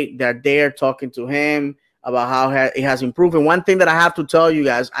doing great. They're there talking to him about how it has improved. And one thing that I have to tell you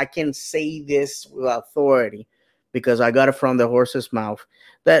guys, I can say this with authority because I got it from the horse's mouth.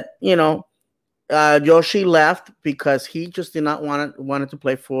 That Yoshi left because he just did not wanted to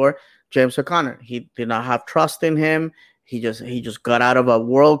play for James O'Connor. He did not have trust in him. He just got out of a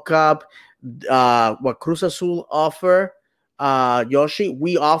World Cup. What Cruz Azul offer Yoshi,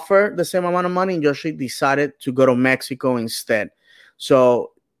 we offer the same amount of money, and Yoshi decided to go to Mexico instead.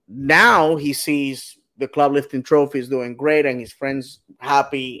 So now he sees the club lifting trophies doing great, and his friends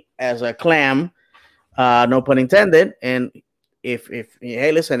happy as a clam. No pun intended. And if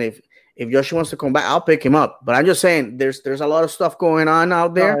hey, listen, if Yoshi wants to come back, I'll pick him up. But I'm just saying, there's a lot of stuff going on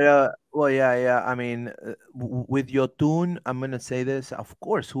out No, there. yeah. Well, yeah, yeah. I mean, with Yotun, I'm gonna say this. Of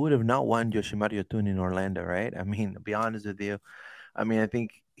course, who would have not won Yoshimar Yotun in Orlando, right? I mean, to be honest with you, I mean, I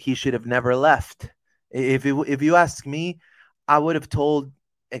think he should have never left. If you ask me, I would have told,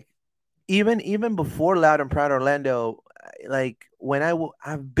 like, even before Loud and Proud Orlando, like when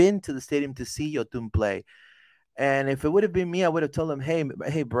I've been to the stadium to see Yotun play, and if it would have been me, I would have told him,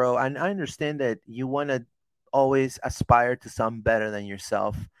 hey, bro, I understand that you want to always aspire to something better than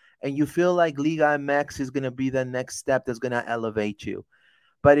yourself, and you feel like Liga MX is gonna be the next step that's gonna elevate you.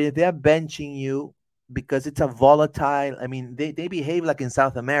 But if they're benching you because it's a volatile, I mean, they behave like in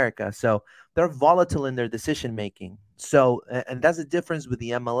South America, so they're volatile in their decision making. So, and that's the difference with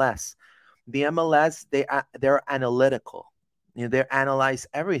the MLS. The MLS, they're analytical. They analyze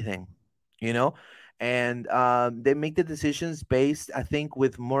everything, you know, and they make the decisions based, I think,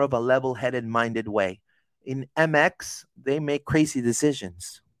 with more of a level-headed, minded way. In MX, they make crazy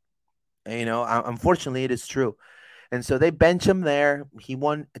decisions. Unfortunately, it is true. And so they bench him there. He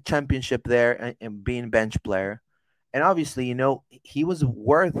won a championship there and being bench player. And obviously, he was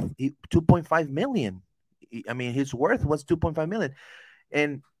worth 2.5 million. I mean, his worth was 2.5 million.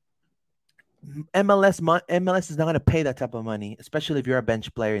 And MLS is not going to pay that type of money, especially if you're a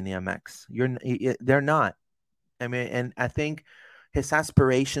bench player in the MX. They're not. I mean, and I think his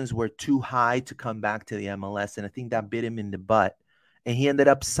aspirations were too high to come back to the MLS, and I think that bit him in the butt. And he ended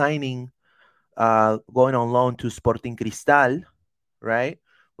up signing, going on loan to Sporting Cristal, right?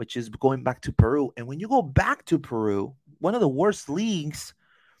 Which is going back to Peru. And when you go back to Peru, one of the worst leagues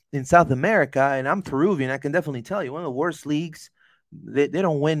in South America, and I'm Peruvian, I can definitely tell you, one of the worst leagues. They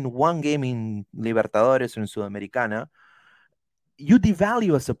don't win one game in Libertadores or in Sudamericana. You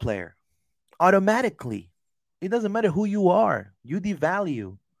devalue as a player automatically. It doesn't matter who you are. You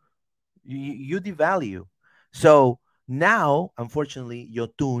devalue. You devalue. So now, unfortunately,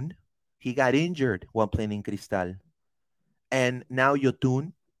 Yotun, he got injured while playing in Cristal. And now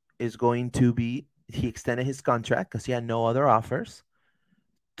Yotun is going to he extended his contract because he had no other offers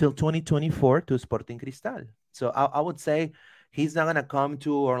till 2024 to Sporting Cristal. So I would say he's not going to come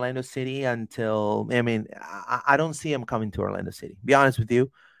to Orlando City until, I mean, I don't see him coming to Orlando City. Be honest with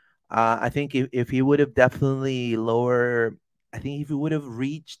you. I think if he would have definitely I think if he would have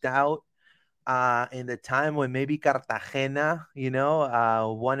reached out in the time when maybe Cartagena,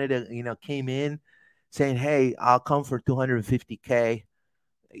 wanted to, came in saying, hey, I'll come for 250K,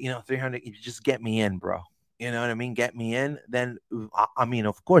 300, you just get me in, bro. You know what I mean? Get me in. Then, I mean,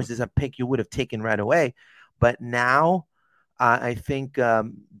 of course, there's a pick you would have taken right away. But now I think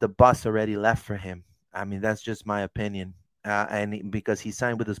the bus already left for him. I mean, that's just my opinion. And because he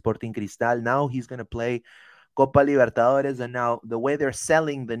signed with the Sporting Cristal, now he's going to play Copa Libertadores. And now the way they're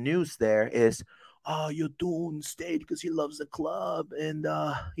selling the news there is, oh, Yotun stayed because he loves the club, and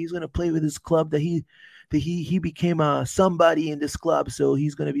he's going to play with his club that he became somebody in this club, so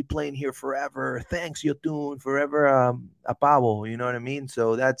he's going to be playing here forever. Thanks, Yotun, forever a pavo. You know what I mean?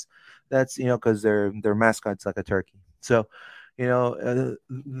 So that's because their mascot's like a turkey. So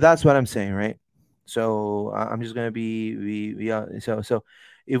That's what I'm saying, right? So I'm just gonna so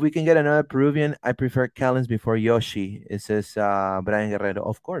if we can get another Peruvian, I prefer Callens before Yoshi. It says Brian Guerrero.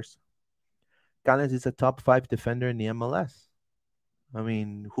 Of course, Callens is a top five defender in the MLS. I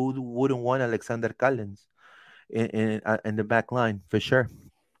mean, who wouldn't want Alexander Callens in the back line for sure?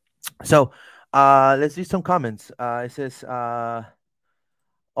 So let's do some comments. It says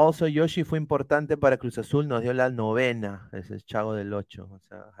also Yoshi fue importante para Cruz Azul, nos dio la novena. Ese es Chavo del Ocho. O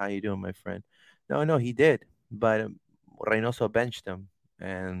sea, how you doing, my friend? No, he did, but Reynoso benched him,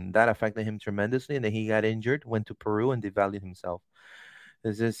 and that affected him tremendously. And then he got injured, went to Peru, and devalued himself.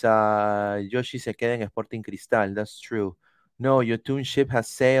 This is Yoshi se queda en Sporting Cristal. That's true. No, Yotun ship has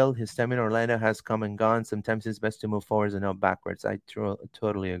sailed. His time in Orlando has come and gone. Sometimes it's best to move forwards and not backwards. I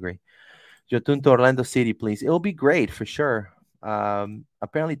totally agree. Yotun to Orlando City, please. It'll be great for sure.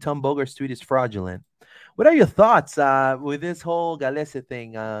 Apparently, Tom Boger's tweet is fraudulent. What are your thoughts with this whole Gallese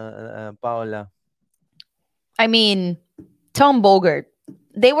thing, Paola? I mean, Tom Bogert.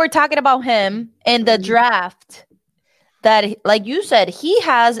 They were talking about him in the draft. That, like you said, he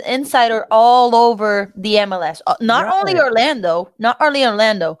has insider all over the MLS. Not only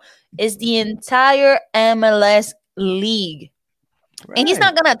Orlando, is the entire MLS league. Right. And he's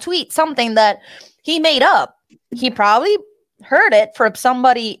not gonna tweet something that he made up. He probably heard it from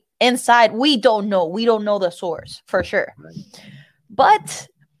somebody inside. We don't know. We don't know the source for sure. Right. But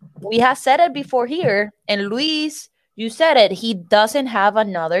we have said it before here, and Luis, you said it. He doesn't have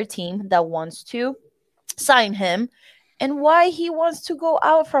another team that wants to sign him. And why he wants to go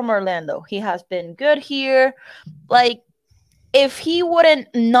out from Orlando. He has been good here. Like, if he wouldn't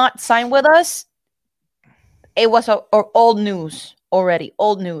not sign with us, it was old news already.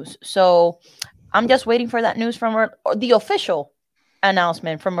 Old news. So I'm just waiting for that news from the official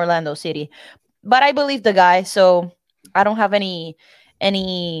announcement from Orlando City. But I believe the guy, so I don't have any. I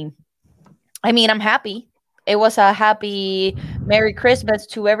mean, I'm happy. It was a happy Merry Christmas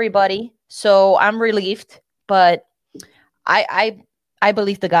to everybody. So I'm relieved. But I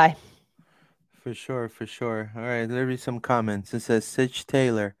believe the guy. For sure. All right, there be some comments. It says Sitch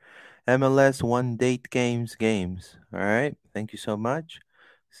Taylor, MLS one date games. All right, thank you so much,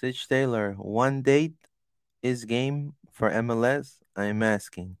 Sitch Taylor. One date is game for MLS. I'm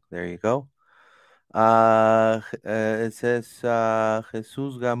asking. There you go. It says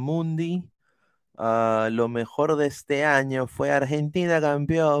Jesus Gamundi. Lo mejor de este año fue Argentina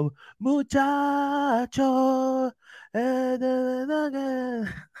campeón. Muchacho. It's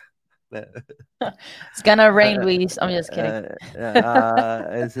gonna rain, Luis. I'm just kidding.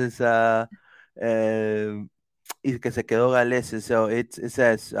 Ese es y que se quedó Gallese. So it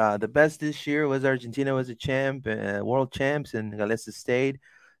says the best this year was Argentina was a champ, world champs, and Gallese stayed.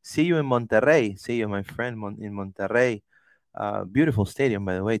 See you in Monterrey. See you, my friend, in Monterrey. Beautiful stadium,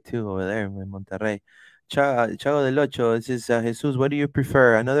 by the way, too, over there in Monterrey. Chago del Ocho, this is Jesus. What do you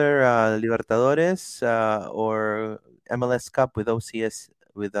prefer? Another Libertadores or MLS Cup with OCSC?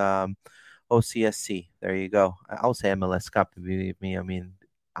 There you go. I'll say MLS Cup if you believe me. I mean,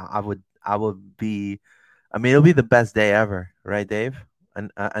 I would be. I mean, it'll be the best day ever, right, Dave? An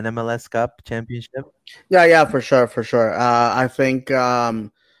MLS Cup championship. Yeah, for sure. I think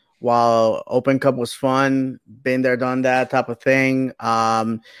while Open Cup was fun, been there, done that type of thing.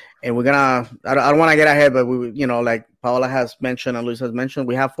 And we're gonna. I don't want to get ahead, but we, like Paola has mentioned and Luis has mentioned,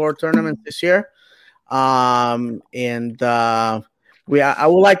 we have 4 tournaments this year. And I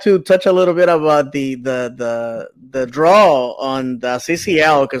would like to touch a little bit about the draw on the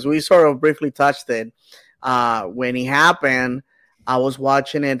CCL, because we sort of briefly touched it when it happened. I was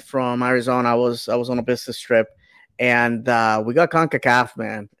watching it from Arizona. I was on a business trip, and we got CONCACAF,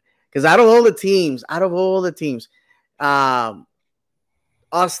 man. Because out of all the teams,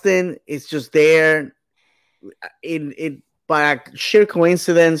 Austin is just there by sheer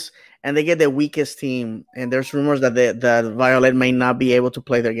coincidence, and they get the weakest team. And there's rumors that the Violet may not be able to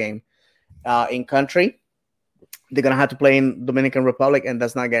play their game in country. They're gonna have to play in Dominican Republic, and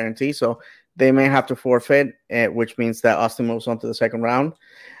that's not guaranteed. So they may have to forfeit, which means that Austin moves on to the second round.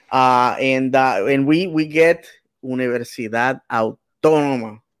 And we get Universidad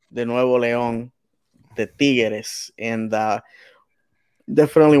Autónoma de Nuevo León, the Tigres, and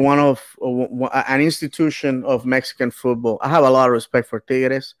definitely one of an institution of Mexican football. I have a lot of respect for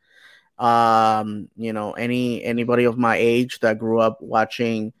Tigres. Anybody of my age that grew up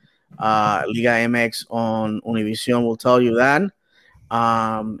watching Liga MX on Univision will tell you that.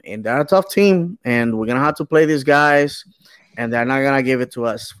 And they're a tough team, and we're gonna have to play these guys, and they're not gonna give it to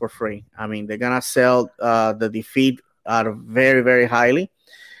us for free. I mean, they're gonna sell the defeat out of very, very highly.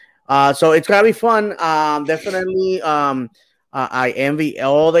 So it's gonna be fun. Definitely. I envy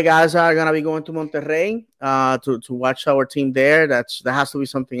all the guys that are gonna be going to Monterrey to watch our team there. That has to be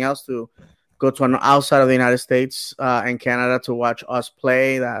something else to go to an outside of the United States and Canada to watch us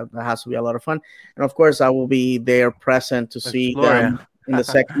play. That has to be a lot of fun. And of course, I will be there present to see Exploria. them in the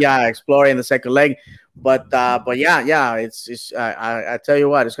second. Yeah, exploring the second leg. But yeah, it's I tell you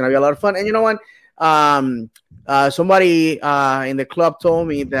what, it's gonna be a lot of fun. And you know what? Somebody in the club told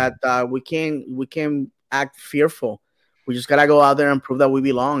me that we can act fearful. We just gotta go out there and prove that we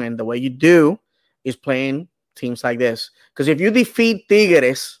belong. And the way you do is playing teams like this. Because if you defeat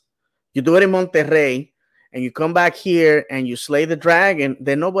Tigres, you do it in Monterrey, and you come back here and you slay the dragon,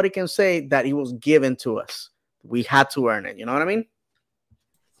 then nobody can say that it was given to us. We had to earn it. You know what I mean?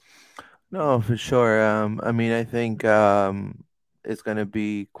 No, for sure. I mean, I think it's going to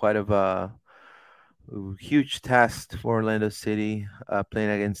be quite of a huge test for Orlando City playing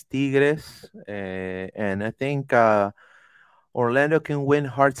against Tigres. And I think Orlando can win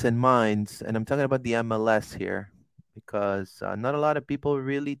hearts and minds. And I'm talking about the MLS here because not a lot of people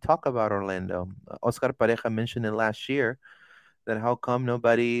really talk about Orlando. Oscar Pareja mentioned it last year that how come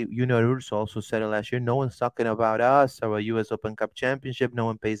nobody, Urso also said it last year, no one's talking about us or a U.S. Open Cup championship. No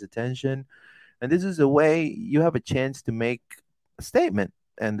one pays attention. And this is a way you have a chance to make a statement.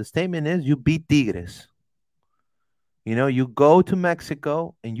 And the statement is you beat Tigres. You go to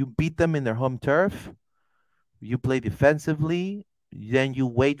Mexico and you beat them in their home turf. You play defensively. Then you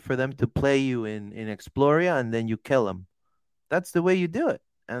wait for them to play you in Exploria and then you kill them. That's the way you do it.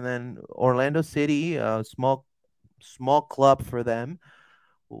 And then Orlando City, a small club for them,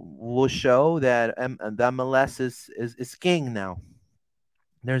 will show that the MLS is king now.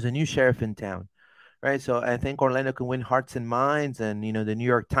 There's a new sheriff in town, right? So I think Orlando can win hearts and minds, and the New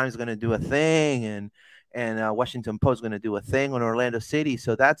York Times is going to do a thing, and Washington Post is going to do a thing on Orlando City.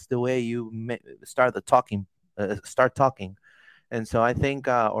 So that's the way you start the talking, start talking, and so I think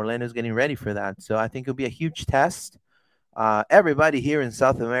Orlando's getting ready for that. So I think it'll be a huge test. Everybody here in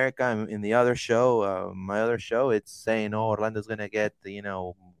South America and in the other show, my other show, it's saying, "Oh, Orlando's going to get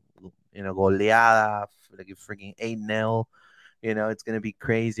goleada, like a freaking 8-0. It's going to be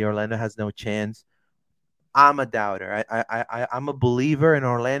crazy. Orlando has no chance." I'm a doubter. I'm a believer in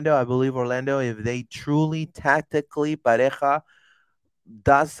Orlando. I believe Orlando, if they truly tactically, Pareja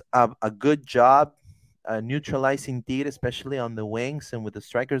does a good job neutralizing Tigre, especially on the wings and with the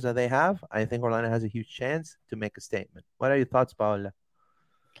strikers that they have. I think Orlando has a huge chance to make a statement. What are your thoughts, Paola?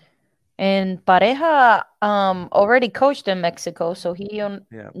 And Pareja already coached in Mexico, so he Yeah.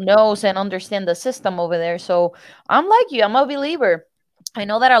 knows and understands the system over there. So I'm like you, I'm a believer. I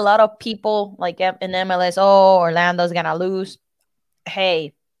know that a lot of people like in MLS, oh, Orlando's gonna lose.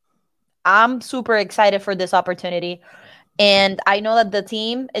 Hey, I'm super excited for this opportunity. And I know that the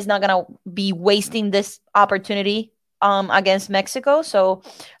team is not gonna be wasting this opportunity against Mexico. So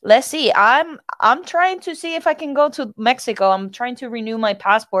let's see. I'm trying to see if I can go to Mexico. I'm trying to renew my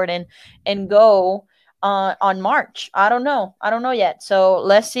passport and go on March. I don't know. I don't know yet. So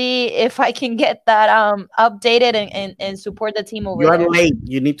let's see if I can get that updated and support the team over You are there. late.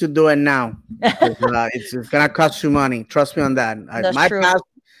 You need to do it now. It's gonna cost you money. Trust me on that. That's true.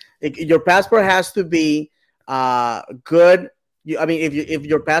 Your passport has to be good. I mean, if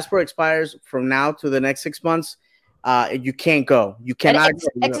your passport expires from now to the next 6 months, you can't go. You And cannot it's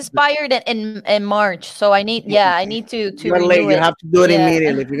go. expired in March. So I need to You're late. renew You it. have to do it Yeah.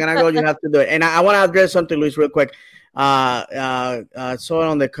 immediately. If you're gonna go, you have to do it. And I want to address something, Luis, real quick. Saw it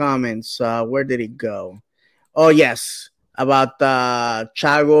on the comments. Where did it go? Oh yes, about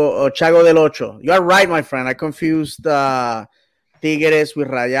Chago del Ocho. You are right, my friend. I confused Tigres with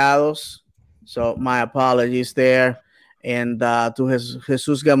Rayados, so my apologies there. And to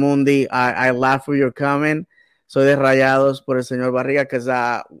Jesus Gamundi, I laugh for your comment. Soy de Rayados por el señor Barriga, because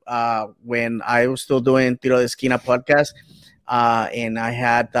when I was still doing Tiro de Esquina podcast, and I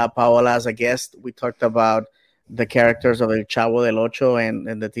had Paola as a guest, we talked about the characters of El Chavo del Ocho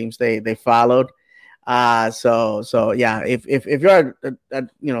and the teams they followed. So yeah, if you're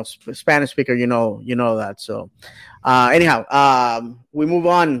a Spanish speaker, you know that. So anyhow, we move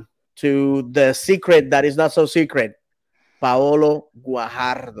on to the secret that is not so secret. Paolo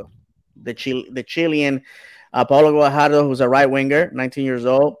Guajardo, the Chilean Paolo Guajardo, who's a right winger, 19 years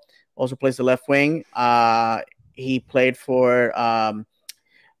old, also plays the left wing. He played for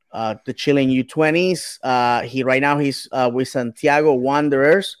the Chilean U20s. He right now he's with Santiago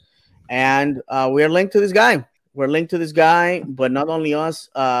Wanderers, and we're linked to this guy. We're linked to this guy, but not only us.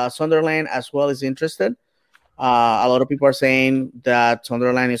 Sunderland as well is interested. A lot of people are saying that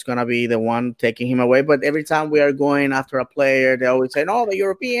Sunderland is going to be the one taking him away. But every time we are going after a player, they always say, "No, the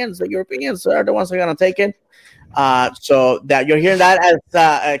Europeans are the ones that are going to take it." So that you're hearing that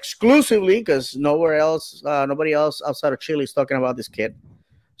as exclusively because nowhere else, nobody else outside of Chile is talking about this kid.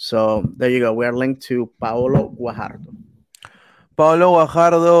 So there you go. We are linked to Paolo Guajardo. Paulo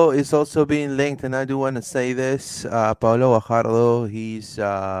Guajardo is also being linked, and I do want to say this. Paulo Guajardo, he's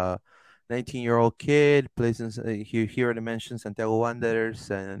 19-year-old kid, plays in, here already mentioned Santiago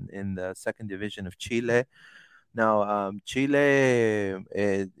Wanderers and in the second division of Chile. Now, Chile,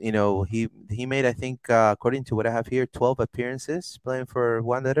 he made, I think, according to what I have here, 12 appearances playing for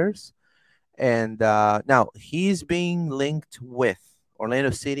Wanderers. And now he's being linked with Orlando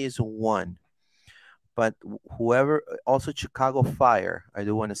City is one, but whoever, also Chicago Fire. I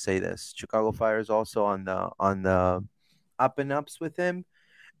do want to say this: Chicago Fire is also on the up and ups with him,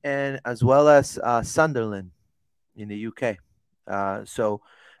 and as well as Sunderland in the UK. So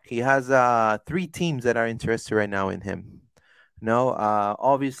he has three teams that are interested right now in him. No,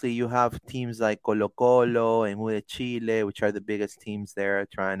 obviously you have teams like Colo Colo and Mue Chile, which are the biggest teams there,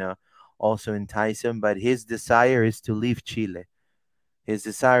 trying to also entice him. But his desire is to leave Chile. His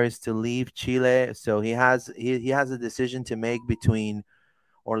desire is to leave Chile, so he has a decision to make between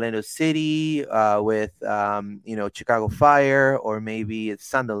Orlando City, with Chicago Fire, or maybe it's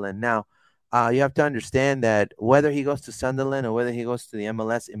Sunderland. Now, you have to understand that whether he goes to Sunderland or whether he goes to the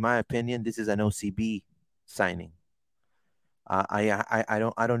MLS, in my opinion, this is an OCB signing. I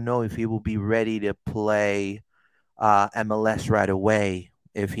don't know if he will be ready to play MLS right away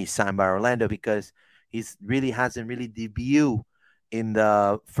if he's signed by Orlando, because he's really hasn't really debuted in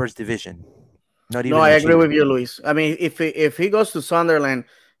the first division, not No, even I in agree Chile. with you, Luis. I mean, if he goes to Sunderland,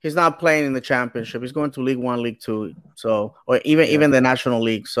 he's not playing in the championship. He's going to League One, League Two, so or even Yeah, even the National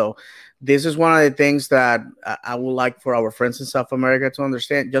League. So this is one of the things that I would like for our friends in South America to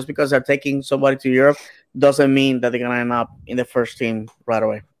understand. Just because they're taking somebody to Europe doesn't mean that they're gonna end up in the first team right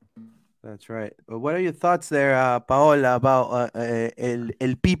away. that's right. But what are your thoughts there, Paola, about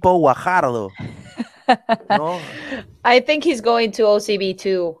el Pipo Guajardo? No, I think he's going to OCB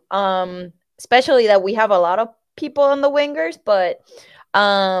too. Especially that we have a lot of people on the wingers, but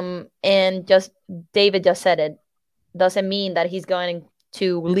and just David just said it doesn't mean that he's going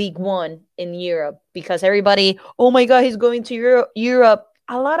to League One in Europe because everybody, oh my God, he's going to Europe.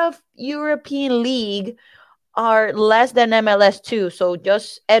 A lot of European league are less than MLS too, so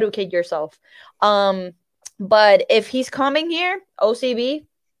just educate yourself. Um, but if he's coming here, OCB,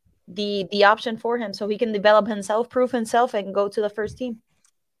 the option for him, so he can develop himself, prove himself, and go to the first team.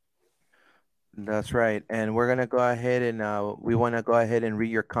 that's right. And we're gonna go ahead and we want to go ahead and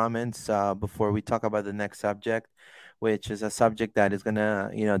read your comments before we talk about the next subject, which is a subject that is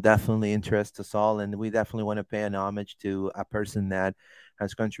gonna, definitely interest us all, and we definitely want to pay an homage to a person that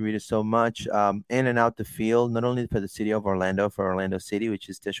has contributed so much in and out the field, not only for the city of Orlando, for Orlando City, which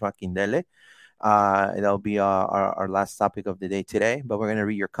is Teshua Kindele. That'll be our last topic of the day today, but we're gonna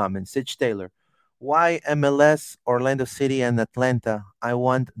read your comments. Sitch Taylor, why MLS, Orlando City, and Atlanta? I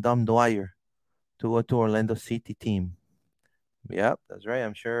want Dom Dwyer to go to Orlando City team. Yep, that's right.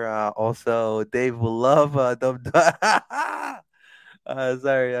 I'm sure also Dave will love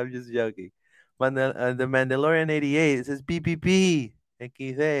sorry, I'm just joking. The Mandalorian 88, it says PPP.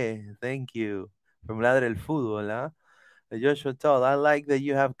 XD. Thank you. From Ladre el Fútbol, huh? Joshua Toll, I like that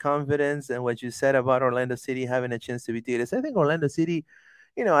you have confidence and what you said about Orlando City having a chance to be Tigres. I think Orlando City,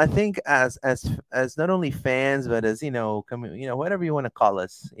 I think as not only fans but as whatever you want to call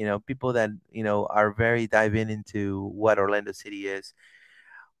us, people that are very diving into what Orlando City is.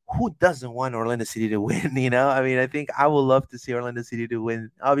 Who doesn't want Orlando City to win? I mean, I think I would love to see Orlando City to win.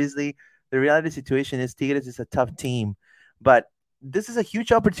 Obviously, the reality situation is Tigres is a tough team, but this is a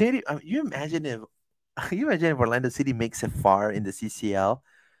huge opportunity. You imagine if you imagine if Orlando City makes it far in the CCL.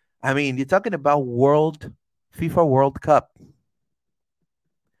 I mean, you're talking about FIFA World Cup.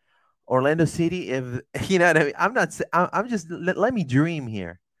 Orlando City, if you know what I mean. I'm not. I'm just let me dream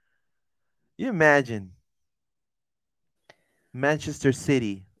here. You imagine Manchester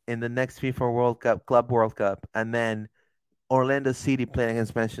City in the next FIFA World Cup, Club World Cup, and then Orlando City playing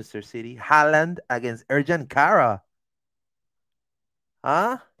against Manchester City. Haaland against Erjan Kara.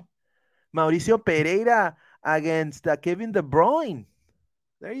 Huh? Mauricio Pereira against Kevin De Bruyne.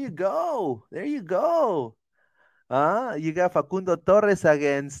 There you go. There you go. You got Facundo Torres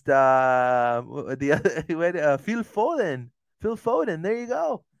against the other Phil Foden. Phil Foden. There you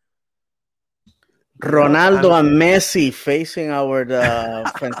go. Ronaldo and Messi facing our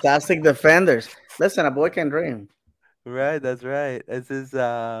fantastic defenders. Listen, a boy can dream. Right, that's right. This is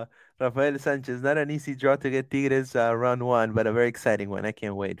Rafael Sanchez. Not an easy draw to get Tigres round one, but a very exciting one. I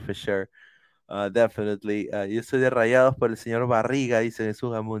can't wait for sure. Definitely. Yo soy de Rayados por el señor Barriga, dice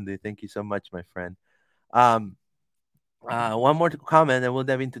Jesús Amundi. Thank you so much, my friend. One more comment, and we'll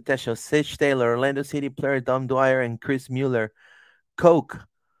dive into Tesho. Sage Taylor, Orlando City player Dom Dwyer, and Chris Mueller. Coke,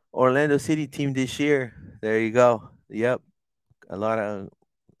 Orlando City team this year. There you go. Yep, a lot of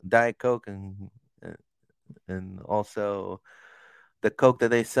Diet Coke uh, and also the Coke that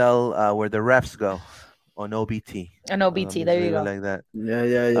they sell where the refs go on OBT. An OBT. Just There you leave it go. like that. Yeah,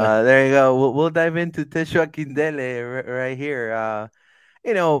 yeah, yeah. There you go. We'll dive into Tesho Akindele right here.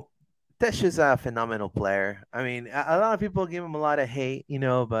 You know, Tesh is a phenomenal player. I mean, a lot of people give him a lot of hate,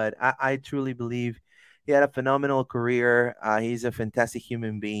 but I truly believe he had a phenomenal career. He's a fantastic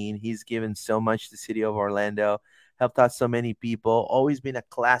human being. He's given so much to the city of Orlando, helped out so many people, always been a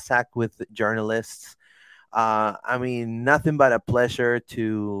class act with journalists. I mean, nothing but a pleasure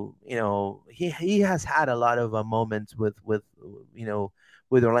to, he has had a lot of moments you know,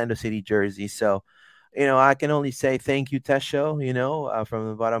 with Orlando City jersey. So, I can only say thank you, Tesho, from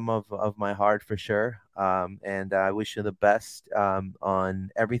the bottom of my heart for sure. And I wish you the best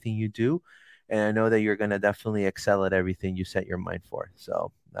on everything you do. And I know that you're going to definitely excel at everything you set your mind for.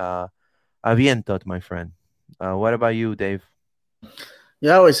 So, aviento, my friend. What about you, Dave?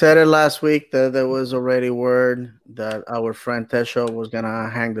 Yeah, we said it last week that there was already word that our friend Tesho was gonna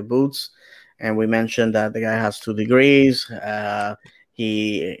hang the boots, and we mentioned that the guy has 2 degrees.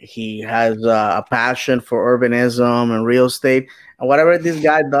 He has a passion for urbanism and real estate, and whatever this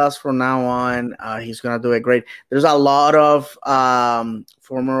guy does from now on, he's gonna do it great. There's a lot of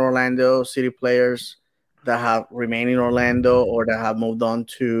former Orlando City players that have remained in Orlando or that have moved on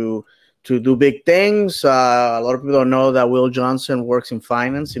to do big things. A lot of people don't know that Will Johnson works in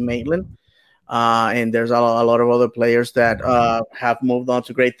finance in Maitland. And there's a lot of other players that have moved on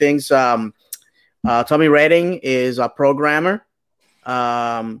to great things. Tommy Redding is a programmer.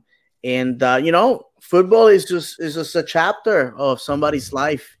 Um, and football is just a chapter of somebody's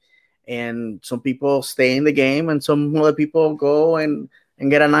life. And some people stay in the game, and some other people go and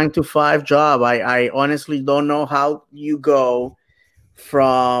get a 9 to 5 job. I honestly don't know how you go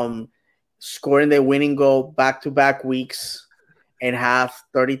from scoring the winning goal back to back weeks and have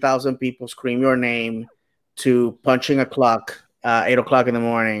 30,000 people scream your name to punching a clock 8 o'clock in the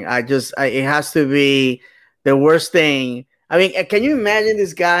morning. It has to be the worst thing. I mean, can you imagine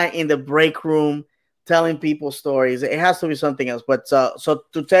this guy in the break room telling people stories? It has to be something else. But so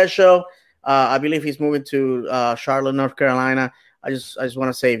to Tesho, I believe he's moving to Charlotte, North Carolina. I just want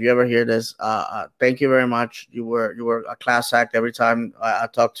to say, if you ever hear this, thank you very much. You were a class act every time I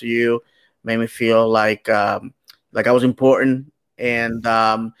talked to you. Made me feel like I was important, and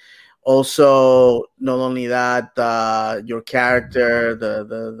also not only that, your character,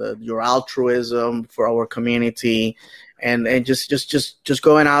 the your altruism for our community, and just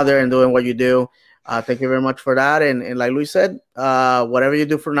going out there and doing what you do. Thank you very much for that. And like Luis said, whatever you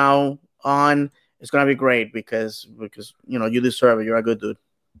do from now on, it's gonna be great because you deserve it. You're a good dude.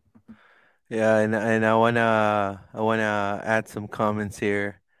 Yeah, and I wanna add some comments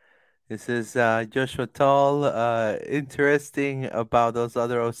here. This is Joshua Tall. Interesting about those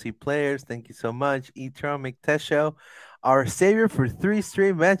other OC players. Thank you so much. Etron McTesho, our savior for 3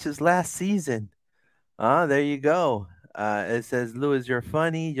 straight matches last season. There you go. It says, Lewis, you're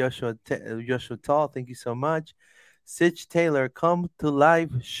funny. Joshua Tall, thank you so much. Sitch Taylor, come to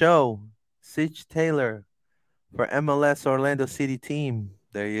live show. Sitch Taylor for MLS Orlando City team.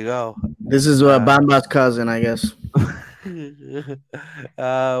 There you go. This is Uh, Bamba's cousin, I guess.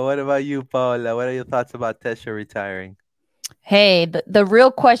 what about you, Paula? What are your thoughts about Tesha retiring? Hey, the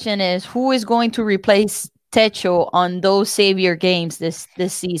real question is who is going to replace Techo on those savior games this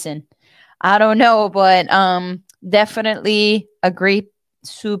season? I don't know, but definitely a great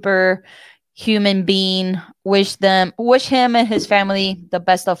super human being. Wish him and his family the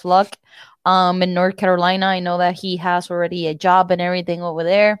best of luck. In North Carolina, I know that he has already a job and everything over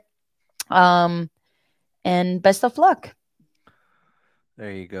there. And best of luck.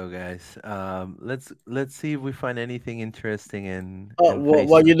 There you go, guys. Let's see if we find anything interesting in While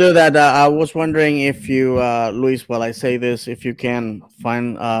Facebook. you do that, I was wondering if you, Luis, while I say this, if you can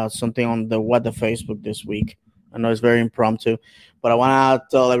find something on the What the Facebook this week. I know it's very impromptu, but I want to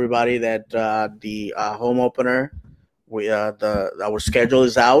tell everybody that the home opener, the our schedule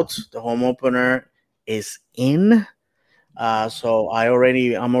is out. The home opener is in. So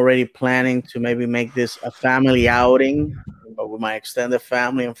I'm already planning to maybe make this a family outing, but with my extended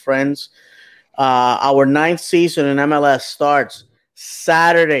family and friends. Our ninth season in MLS starts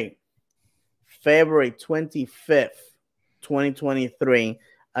Saturday, February 25th, 2023,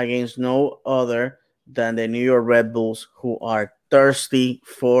 against no other than the New York Red Bulls, who are thirsty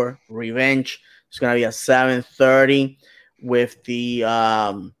for revenge. It's going to be at 7:30 with the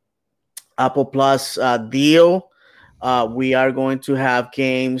Apple Plus deal. We are going to have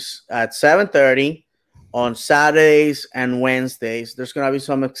games at 7:30 on Saturdays and Wednesdays. There's going to be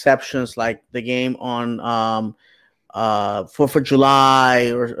some exceptions like the game on 4th of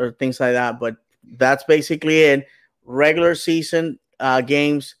July or things like that. But that's basically it. Regular season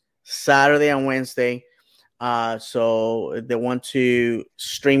games Saturday and Wednesday. So they want to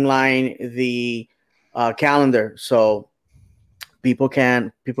streamline the calendar so people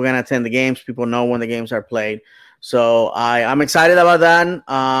can attend the games. People know when the games are played. So I'm excited about that.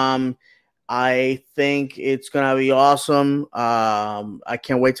 I think it's gonna be awesome. I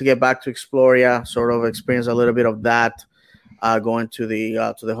can't wait to get back to Exploria, sort of experience a little bit of that, going to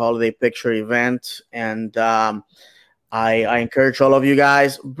the holiday picture event, and I encourage all of you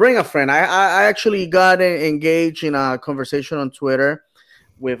guys bring a friend. I actually got engaged in a conversation on Twitter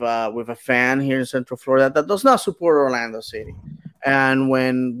with a fan here in Central Florida that does not support Orlando City. And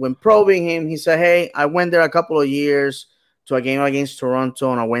when probing him, he said, "Hey, I went there a couple of years to a game against Toronto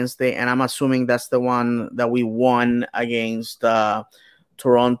on a Wednesday, and I'm assuming that's the one that we won against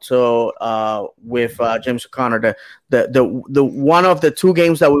Toronto with James O'Connor, the one of the two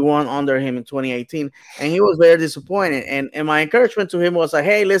games that we won under him in 2018." And he was very disappointed. And my encouragement to him was like,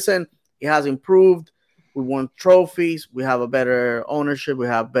 "Hey, listen, he has improved. We won trophies. We have a better ownership. We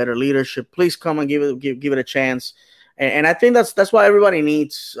have better leadership. Please come and give it a chance." And I think that's what everybody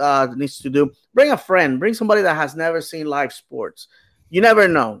needs to do. Bring a friend. Bring somebody that has never seen live sports. You never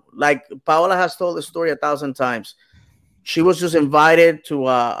know. Like Paola has told the story 1,000 times. She was just invited to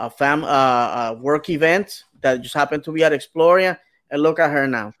a work event that just happened to be at Exploria, and look at her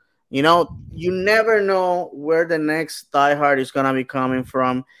now. You never know where the next diehard is gonna be coming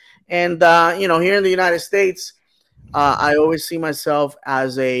from. And here in the United States, I always see myself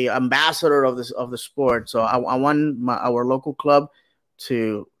as a ambassador of the sport. So I want our local club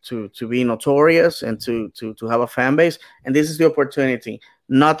to be notorious and to have a fan base. And this is the opportunity.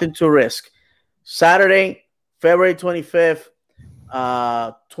 Nothing to risk. Saturday, February 25th,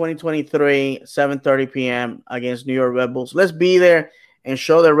 2023, 7:30 p.m. against New York Red Bulls. Let's be there and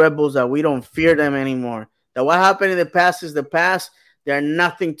show the Red Bulls that we don't fear them anymore. That what happened in the past is the past. They're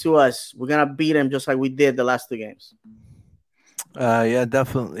nothing to us. We're gonna beat them just like we did the last two games. Yeah,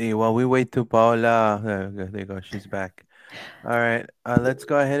 definitely. While we wait to Paola, there you go. She's back. All right. Let's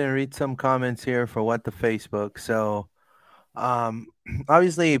go ahead and read some comments here for what the Facebook. So, um,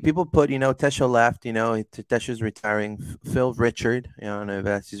 obviously, people put, Tesho left. Tesho's retiring. Phil Richard. I don't know if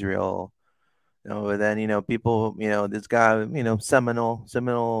that's his real. But then people. This guy.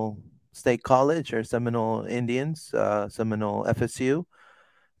 Seminole State College or Seminole Indians. Seminole FSU.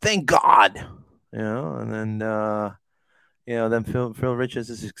 Thank God. And then then Phil Richards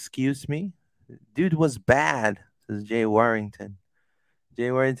says, "Excuse me, dude was bad." Says Jay Warrington.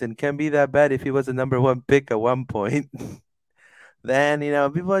 Jay Warrington can't be that bad if he was a number one pick at one point. Then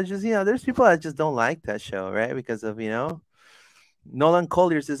people are just there's people that just don't like that show, right? Because of Nolan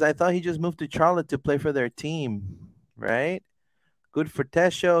Collier says, "I thought he just moved to Charlotte to play for their team, right? Good for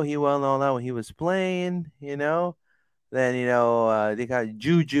Tesho. He well known that when he was playing, Then they got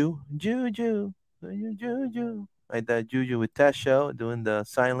Juju, like that Juju with Tesho doing the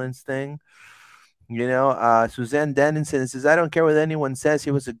silence thing. Suzanne Dennison says, "I don't care what anyone says.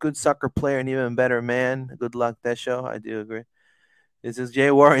 He was a good soccer player and even better man. Good luck, Tesho." I do agree. This is Jay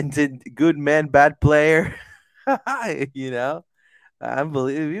Warrington, good man, bad player.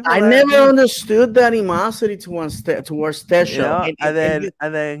 Unbelievable. I never understood the animosity towards Tesho. And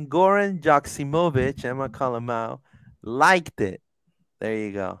then Goran Joksimovic, I'm gonna call him out, liked it. There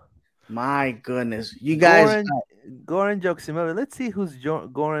you go. My goodness, you guys. Goran Joksimovic. Let's see who's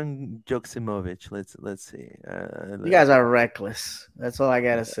Goran Joksimovic. Let's see. You guys are reckless. That's all I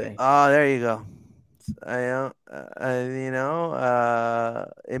gotta say. Oh, there you go.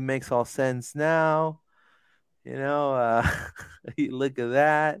 It makes all sense now. Look at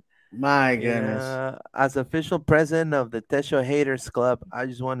that. My goodness. As official president of the Tesho Haters Club, I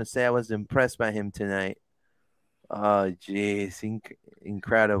just want to say I was impressed by him tonight. Oh, jeez,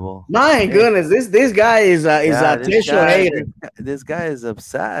 incredible! My goodness, this guy is a Tesho hater. This guy is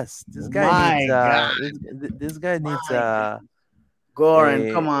obsessed. This guy this guy needs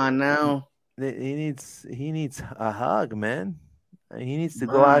Goran, come on now. He needs a hug, man. He needs to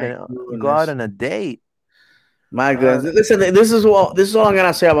go out on a date. My goodness. Listen, this is all I'm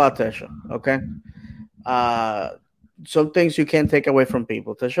gonna say about Tesho. Okay. Some things you can't take away from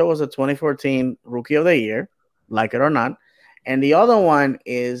people. Tesho was a 2014 Rookie of the Year, like it or not. And the other one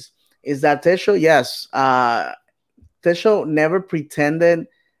is that Tesho, yes, Tesho never pretended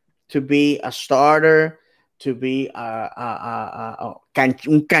to be a starter, to be un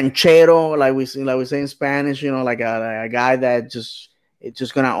canchero, like we say in Spanish, like a guy that just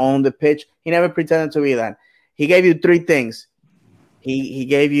gonna own the pitch. He never pretended to be that. He gave you three things. He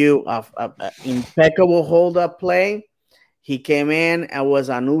gave you a impeccable hold up play. He came in and was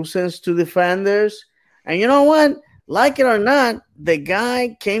a nuisance to defenders. And you know what? Like it or not, the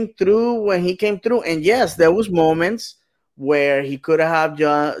guy came through when he came through. And yes, there was moments where he could have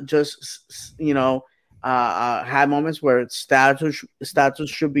just had moments where status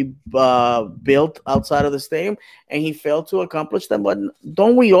should be built outside of the stadium, and he failed to accomplish them. But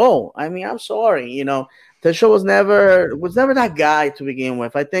don't we all? I mean, I'm sorry, Tesho was never that guy to begin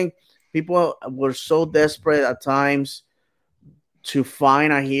with. I think people were so desperate at times to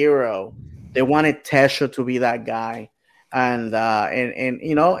find a hero. They wanted Tesho to be that guy, and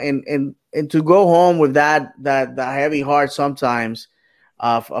to go home with that heavy heart sometimes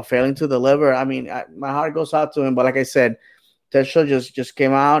of failing to deliver. I mean, my heart goes out to him. But like I said, Tesho just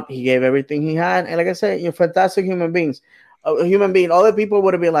came out. He gave everything he had, and like I said, you're fantastic human beings. A human being. Other people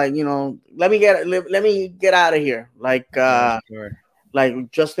would have been like, let me get out of here. Sure.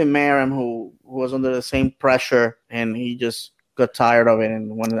 Like Justin Merrim, who was under the same pressure, and he just got tired of it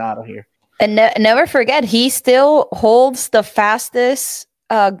and wanted out of here. And never forget, he still holds the fastest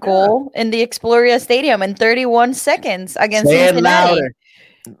goal in the Exploria Stadium in 31 seconds against Say it Cincinnati. louder.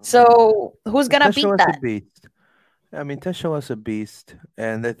 So who's gonna Tesho beat was that? a beast. I mean, Tesho was a beast,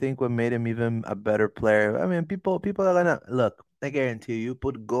 and I think what made him even a better player. I mean, people are gonna look. I guarantee you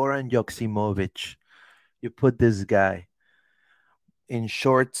put Goran Joksimovic, you put this guy in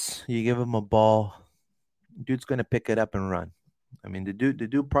shorts, you give him a ball, dude's gonna pick it up and run. I mean, the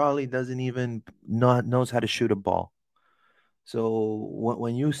dude probably doesn't even knows how to shoot a ball. So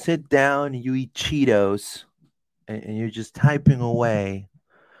when you sit down, you eat Cheetos, and you're just typing away,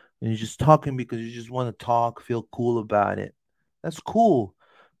 and you're just talking because you just want to talk, feel cool about it. That's cool,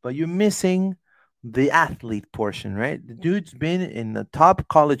 but you're missing the athlete portion, right? The dude's been in the top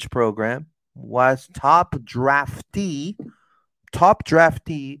college program, was top draftee,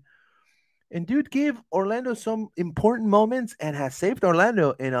 and dude gave Orlando some important moments and has saved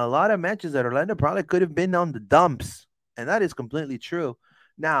Orlando in a lot of matches that Orlando probably could have been on the dumps. And that is completely true.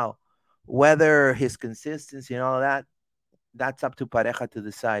 Now, whether his consistency and all of that, that's up to Pareja to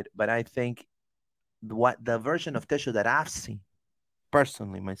decide. But I think what the version of Tesho that I've seen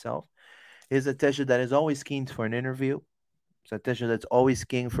personally myself is a Tesho that is always keen for an interview. It's a Tesho that's always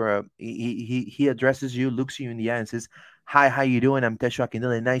keen for he addresses you, looks you in the eye, and says, "Hi, how you doing? I'm Tesho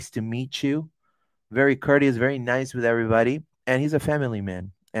Akindele. Nice to meet you." Very courteous, very nice with everybody, and he's a family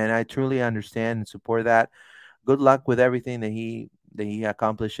man, and I truly understand and support that. Good luck with everything that he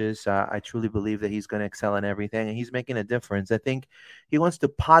accomplishes. I truly believe that he's going to excel in everything, and he's making a difference. I think he wants to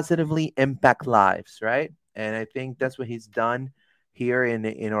positively impact lives, right? And I think that's what he's done here in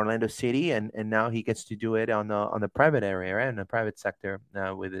Orlando City, and now he gets to do it on the private area, right, in the private sector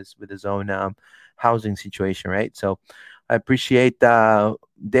with his own housing situation, right? So I appreciate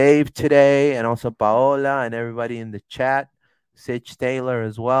Dave today, and also Paola and everybody in the chat, Sage Taylor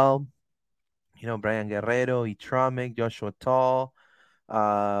as well. Brian Guerrero, Etromic, Joshua Tall.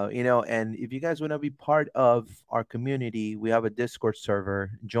 And if you guys want to be part of our community, we have a Discord server.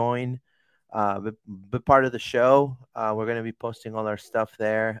 Join, be part of the show. We're going to be posting all our stuff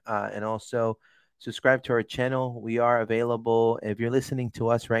there, and also subscribe to our channel. We are available. If you're listening to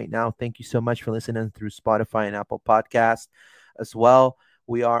us right now, thank you so much for listening through Spotify and Apple Podcast as well.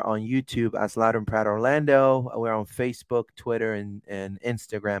 We are on YouTube as Loud and Proud Orlando. We're on Facebook, Twitter, and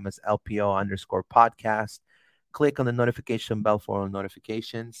Instagram as LPO_podcast. Click on the notification bell for all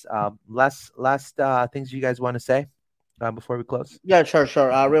notifications. Last things you guys want to say before we close? Yeah, sure.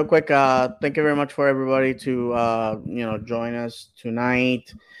 Real quick, thank you very much for everybody to join us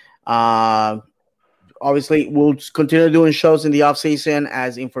tonight. Obviously, we'll continue doing shows in the off season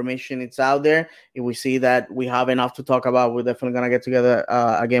as information is out there. If we see that we have enough to talk about, we're definitely gonna get together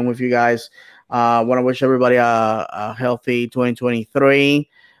again with you guys. Want to wish everybody a healthy 2023.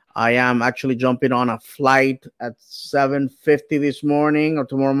 I am actually jumping on a flight at 7:50 this morning or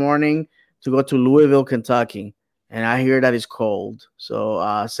tomorrow morning to go to Louisville, Kentucky, and I hear that it's cold.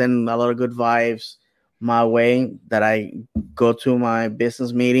 So send a lot of good vibes my way that I go to my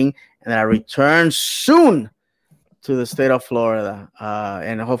business meeting and that I return soon to the state of Florida,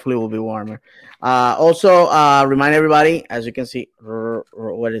 and hopefully it will be warmer. Also, remind everybody, as you can see,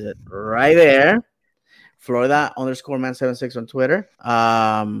 what is it right there? Florida_man76 on Twitter.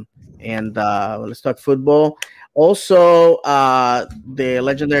 And let's talk football. Also, the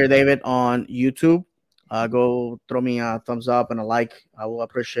legendary David on YouTube. Go throw me a thumbs up and a like. I will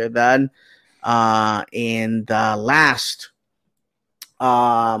appreciate that. And last,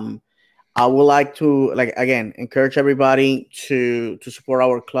 I would like to again encourage everybody to support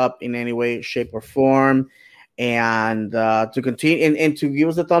our club in any way, shape, or form, and to continue and to give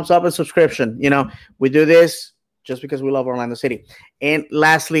us the thumbs up and subscription. We do this just because we love Orlando City. And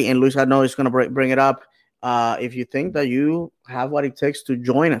lastly, and Luis, I know is going to bring it up. If you think that you have what it takes to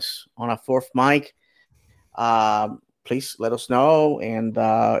join us on a fourth mic, please let us know, and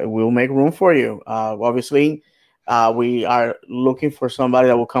we'll make room for you. Obviously, we are looking for somebody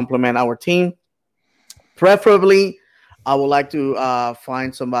that will complement our team. Preferably, I would like to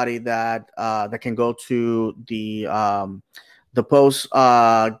find somebody that can go to the post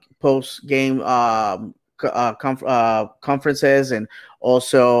game conferences, and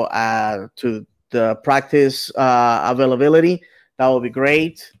also to the practice availability. That would be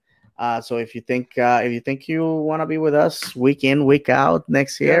great. So if you think you want to be with us week in, week out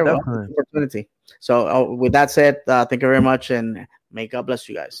next year, Yeah, well, definitely. opportunity. So with that said, thank you very much, and may God bless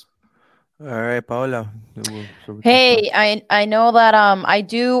you guys. All right, Paola. Hey, I know that I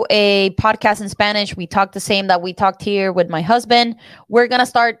do a podcast in Spanish. We talk the same that we talked here with my husband. We're gonna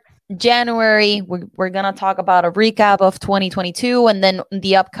start January. We're gonna talk about a recap of 2022 and then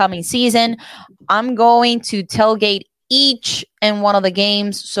the upcoming season. I'm going to tailgate each and one of the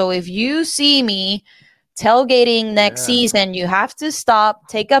games. So if you see me tailgating next season, you have to stop,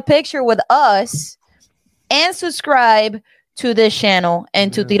 take a picture with us, and subscribe to this channel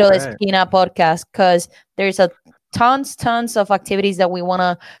and to Tiro de Esquina podcast, because there's a tons of activities that we want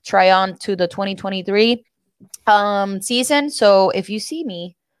to try on to the 2023 season. So if you see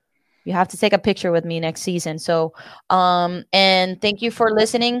me, you have to take a picture with me next season. So and thank you for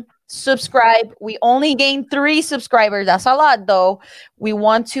listening. Subscribe. We only gained 3 subscribers. That's a lot, though. We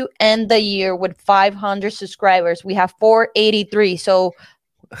want to end the year with 500 subscribers. We have 483. So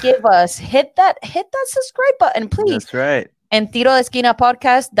hit that subscribe button, please. That's right. And Tiro de Esquina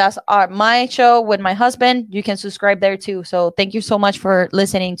podcast, that's my show with my husband. You can subscribe there too. So thank you so much for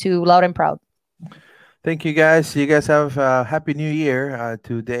listening to Loud and Proud. Thank you, guys. You guys have a happy new year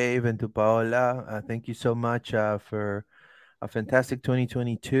to Dave and to Paola. Thank you so much for a fantastic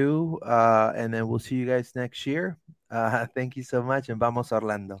 2022. And then we'll see you guys next year. Thank you so much. And vamos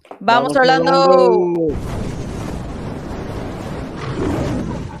Orlando. Vamos Orlando.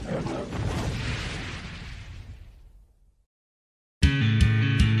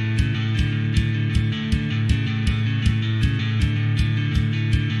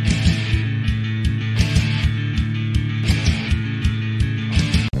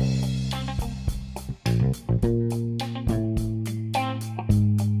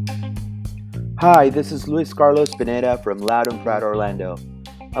 Hi, this is Luis Carlos Pineda from Loud and Proud Orlando.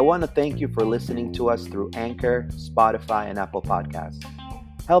 I want to thank you for listening to us through Anchor, Spotify, and Apple Podcasts.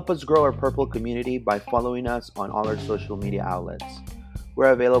 Help us grow our Purple community by following us on all our social media outlets.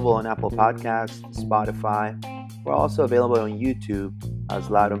 We're available on Apple Podcasts, Spotify. We're also available on YouTube as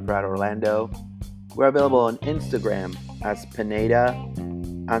Loud and Proud Orlando. We're available on Instagram as Pineda_ORL.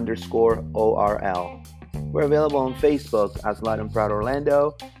 We're available on Facebook as Loud and Proud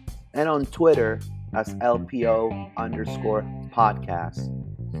Orlando, and on Twitter as LPO_podcast.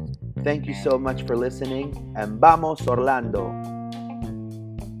 Thank you so much for listening, and vamos Orlando!